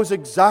 and He knows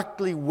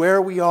exactly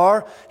where we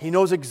are. He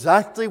knows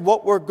exactly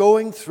what we're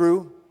going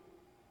through.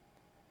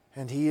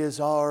 And He is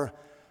our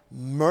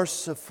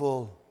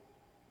merciful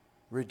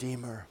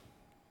Redeemer.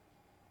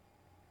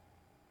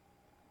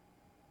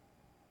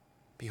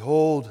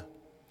 Behold,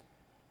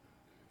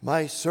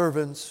 my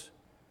servant's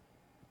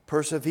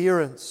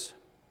perseverance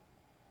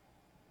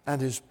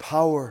and His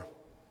power.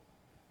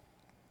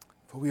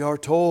 For we are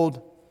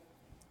told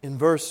in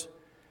verse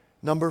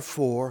number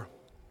 4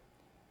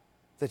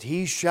 that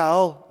He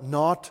shall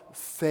not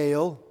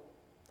fail,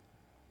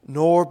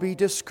 nor be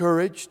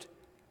discouraged,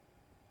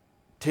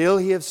 till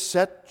He have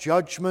set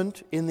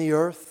judgment in the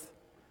earth,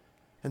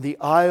 and the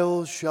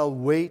isles shall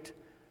wait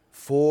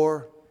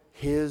for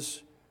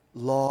His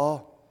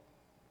law.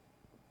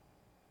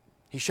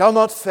 He shall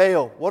not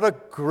fail. What a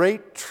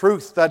great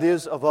truth that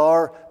is of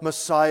our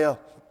Messiah,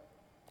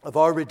 of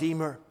our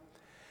Redeemer.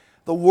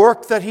 The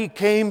work that He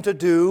came to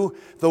do,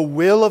 the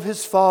will of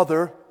His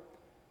Father,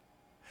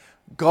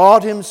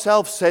 God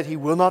Himself said He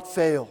will not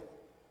fail.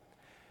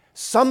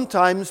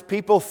 Sometimes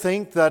people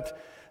think that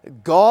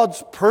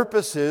God's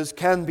purposes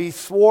can be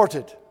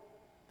thwarted.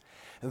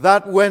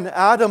 That when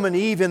Adam and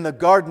Eve in the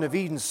Garden of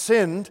Eden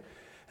sinned,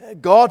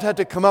 God had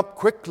to come up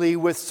quickly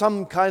with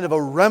some kind of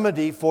a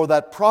remedy for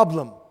that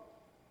problem.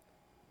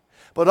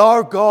 But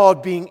our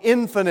God, being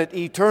infinite,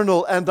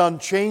 eternal, and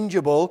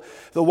unchangeable,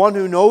 the one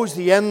who knows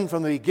the end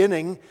from the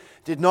beginning,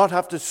 did not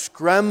have to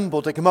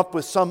scramble to come up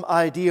with some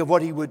idea of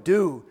what He would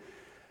do.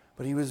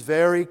 But He was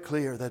very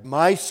clear that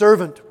my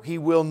servant, he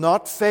will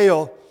not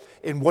fail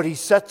in what he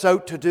sets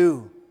out to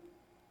do.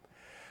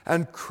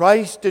 And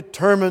Christ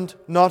determined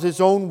not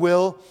His own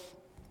will,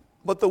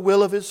 but the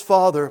will of His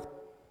Father.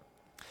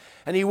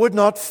 And He would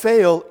not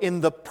fail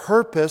in the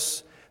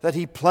purpose that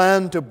He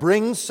planned to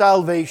bring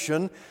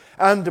salvation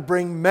and to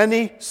bring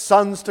many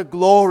sons to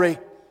glory.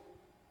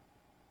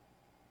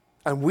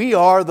 And we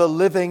are the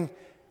living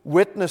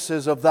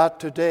witnesses of that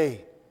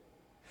today.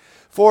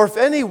 For if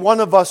any one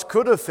of us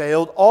could have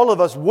failed, all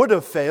of us would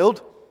have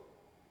failed,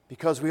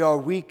 because we are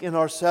weak in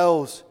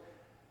ourselves.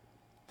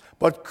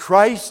 But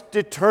Christ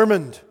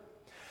determined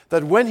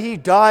that when He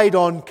died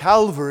on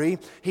Calvary,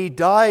 He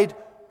died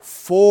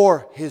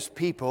for His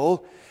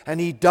people, and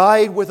He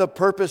died with a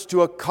purpose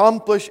to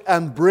accomplish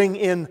and bring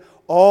in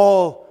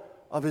all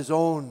of His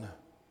own.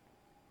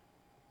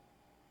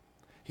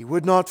 He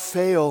would not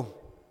fail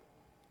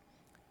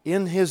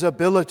in His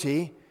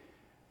ability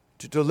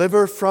to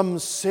deliver from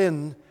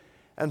sin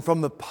and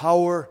from the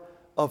power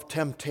of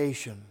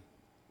temptation.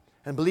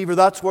 And believer,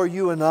 that's where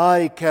you and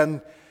I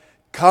can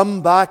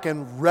come back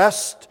and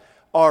rest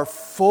our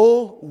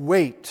full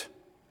weight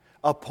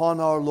upon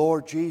our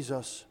Lord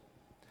Jesus.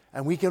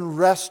 And we can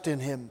rest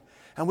in Him,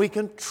 and we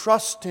can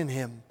trust in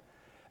Him,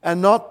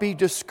 and not be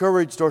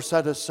discouraged or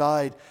set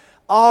aside.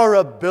 Our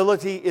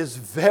ability is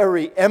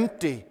very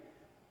empty.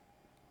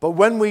 But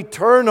when we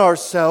turn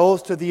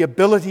ourselves to the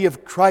ability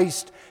of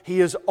Christ, He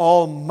is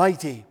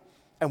almighty,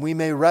 and we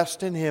may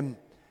rest in Him.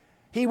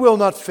 He will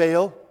not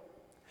fail.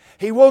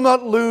 He will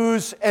not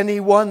lose any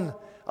one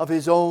of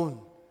His own.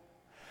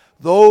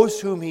 Those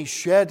whom He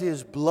shed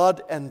His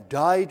blood and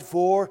died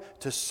for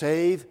to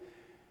save,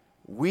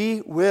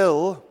 we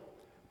will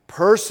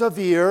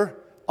persevere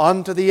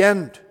unto the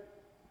end.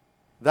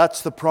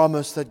 That's the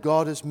promise that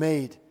God has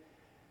made.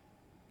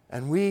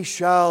 And we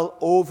shall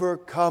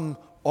overcome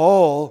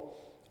all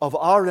of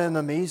our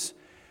enemies,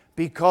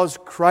 because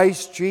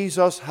Christ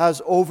Jesus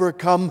has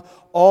overcome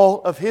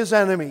all of His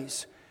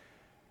enemies.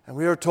 And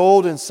we are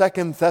told in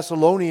 2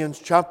 Thessalonians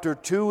chapter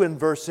 2 and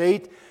verse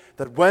 8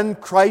 that when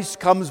Christ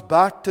comes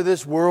back to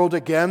this world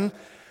again,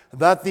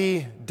 that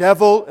the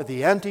devil,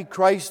 the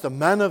Antichrist, the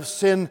man of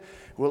sin,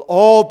 will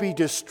all be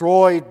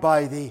destroyed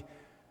by the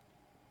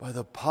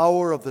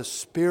power of the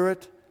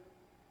Spirit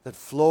that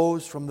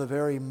flows from the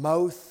very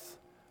mouth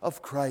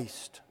of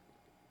Christ.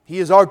 He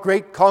is our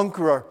great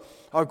conqueror,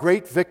 our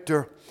great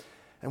victor.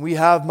 And we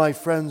have, my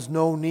friends,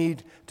 no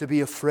need to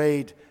be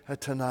afraid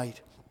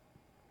tonight.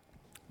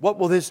 What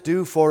will this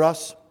do for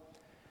us?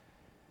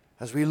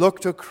 As we look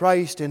to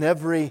Christ in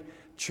every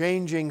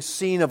changing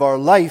scene of our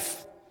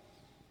life,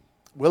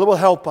 it will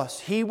help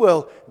us. He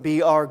will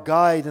be our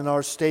guide and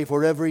our stay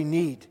for every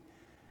need.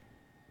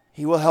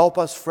 He will help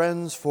us,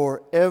 friends,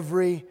 for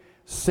every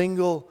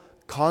single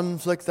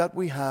conflict that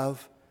we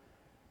have.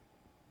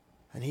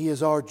 And He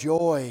is our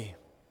joy,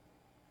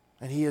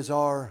 and He is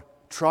our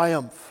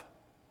triumph.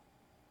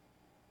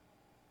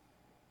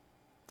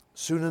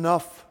 Soon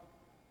enough,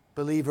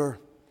 believer,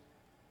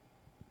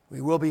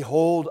 we will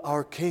behold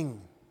our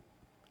King.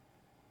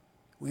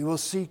 We will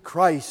see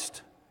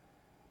Christ,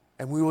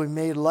 and we will be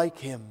made like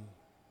Him,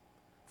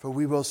 for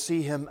we will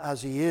see Him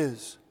as He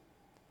is.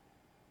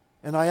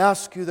 And I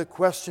ask you the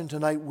question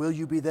tonight, will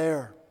you be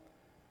there?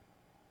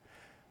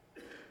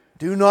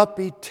 Do not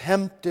be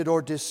tempted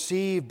or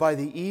deceived by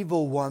the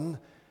evil one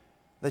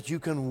that you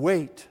can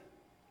wait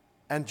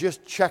and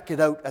just check it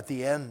out at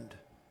the end.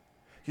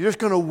 You're just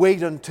going to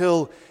wait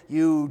until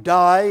you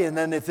die, and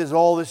then if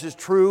all this is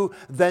true,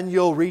 then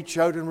you'll reach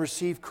out and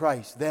receive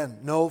Christ. Then,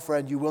 no,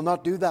 friend, you will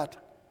not do that.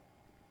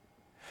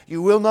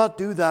 You will not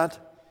do that.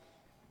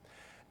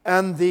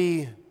 And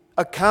the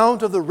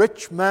account of the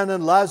rich man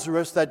and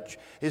Lazarus that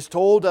is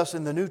told us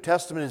in the New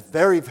Testament is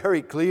very,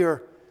 very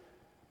clear.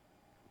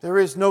 There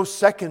is no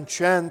second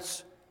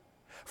chance.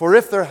 For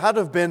if there had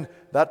have been,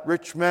 that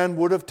rich man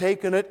would have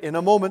taken it in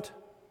a moment.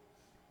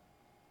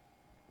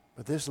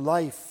 But this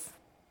life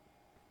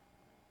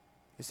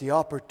is the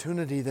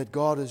opportunity that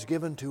God has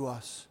given to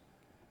us.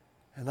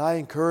 And I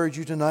encourage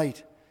you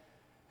tonight,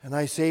 and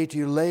I say to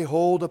you, lay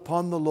hold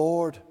upon the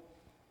Lord.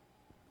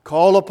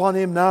 Call upon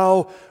Him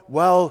now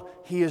while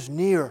He is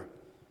near.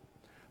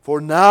 For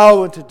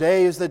now and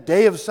today is the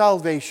day of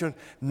salvation.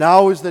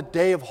 Now is the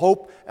day of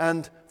hope,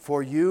 and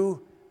for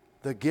you,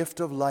 the gift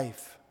of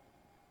life.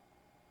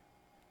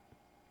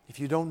 If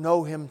you don't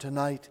know Him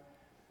tonight,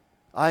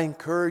 I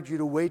encourage you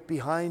to wait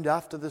behind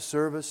after the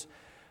service.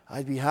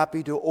 I'd be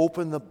happy to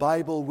open the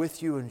Bible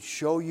with you and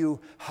show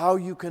you how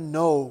you can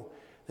know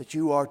that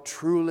you are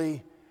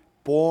truly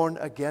born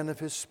again of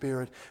His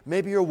Spirit.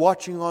 Maybe you're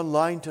watching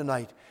online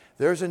tonight.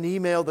 There's an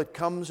email that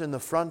comes in the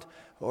front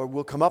or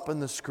will come up on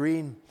the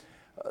screen.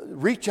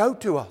 Reach out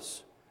to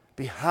us.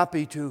 Be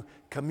happy to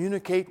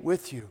communicate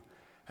with you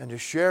and to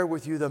share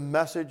with you the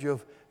message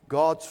of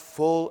God's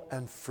full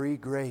and free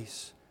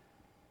grace.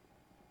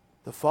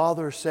 The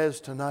Father says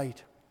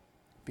tonight,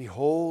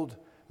 "Behold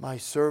my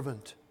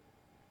servant,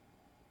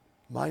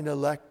 mine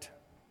elect,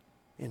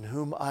 in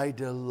whom I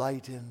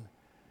delight in."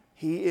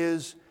 He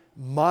is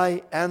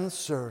my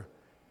answer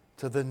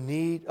to the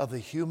need of the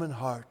human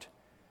heart.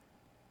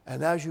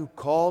 And as you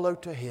call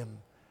out to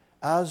Him,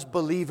 as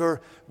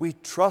believer, we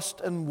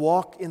trust and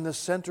walk in the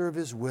center of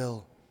His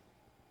will.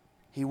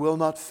 He will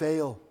not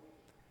fail.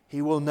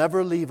 He will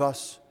never leave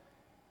us.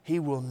 He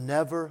will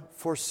never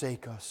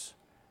forsake us.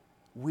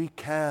 We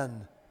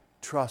can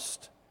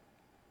trust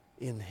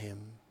in Him.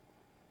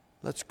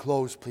 Let's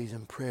close, please,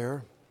 in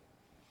prayer.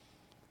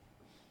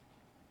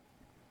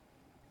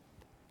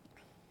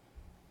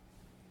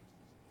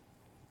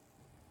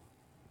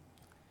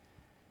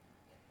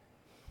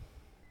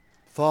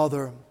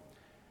 Father,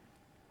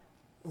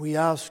 we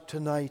ask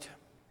tonight,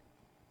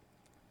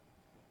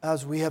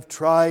 as we have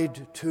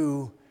tried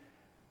to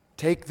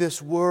take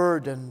this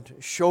word and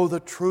show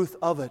the truth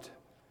of it,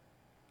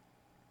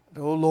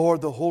 O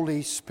Lord, the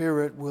Holy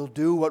Spirit will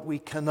do what we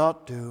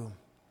cannot do,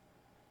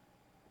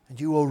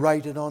 and you will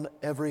write it on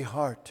every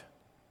heart.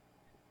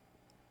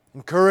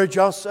 Encourage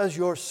us as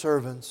your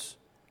servants.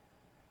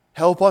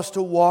 Help us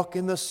to walk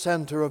in the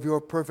center of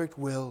your perfect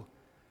will.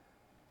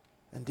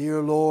 And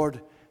dear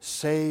Lord,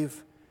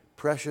 save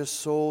precious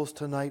souls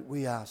tonight,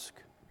 we ask.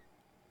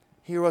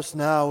 Hear us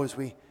now as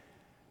we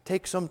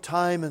take some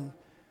time and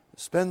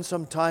spend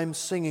some time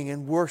singing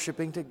and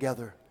worshiping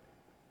together.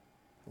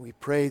 We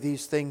pray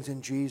these things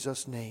in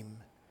Jesus' name.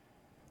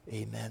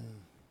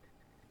 Amen.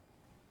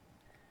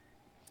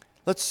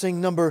 Let's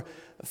sing number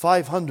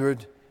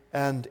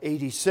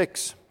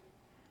 586.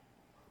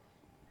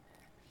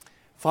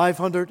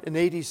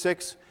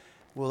 586.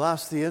 We'll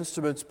ask the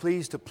instruments,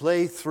 please, to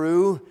play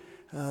through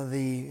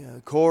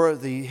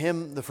the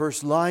hymn, the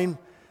first line,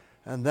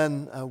 and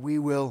then we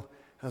will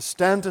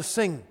stand to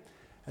sing.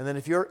 And then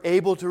if you're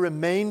able to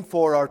remain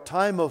for our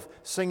time of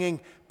singing,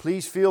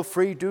 please feel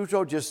free to do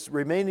so. Just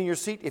remain in your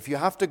seat. If you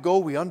have to go,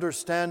 we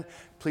understand.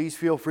 Please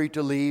feel free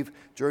to leave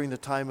during the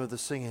time of the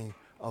singing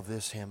of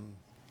this hymn.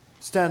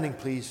 Standing,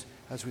 please,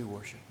 as we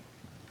worship.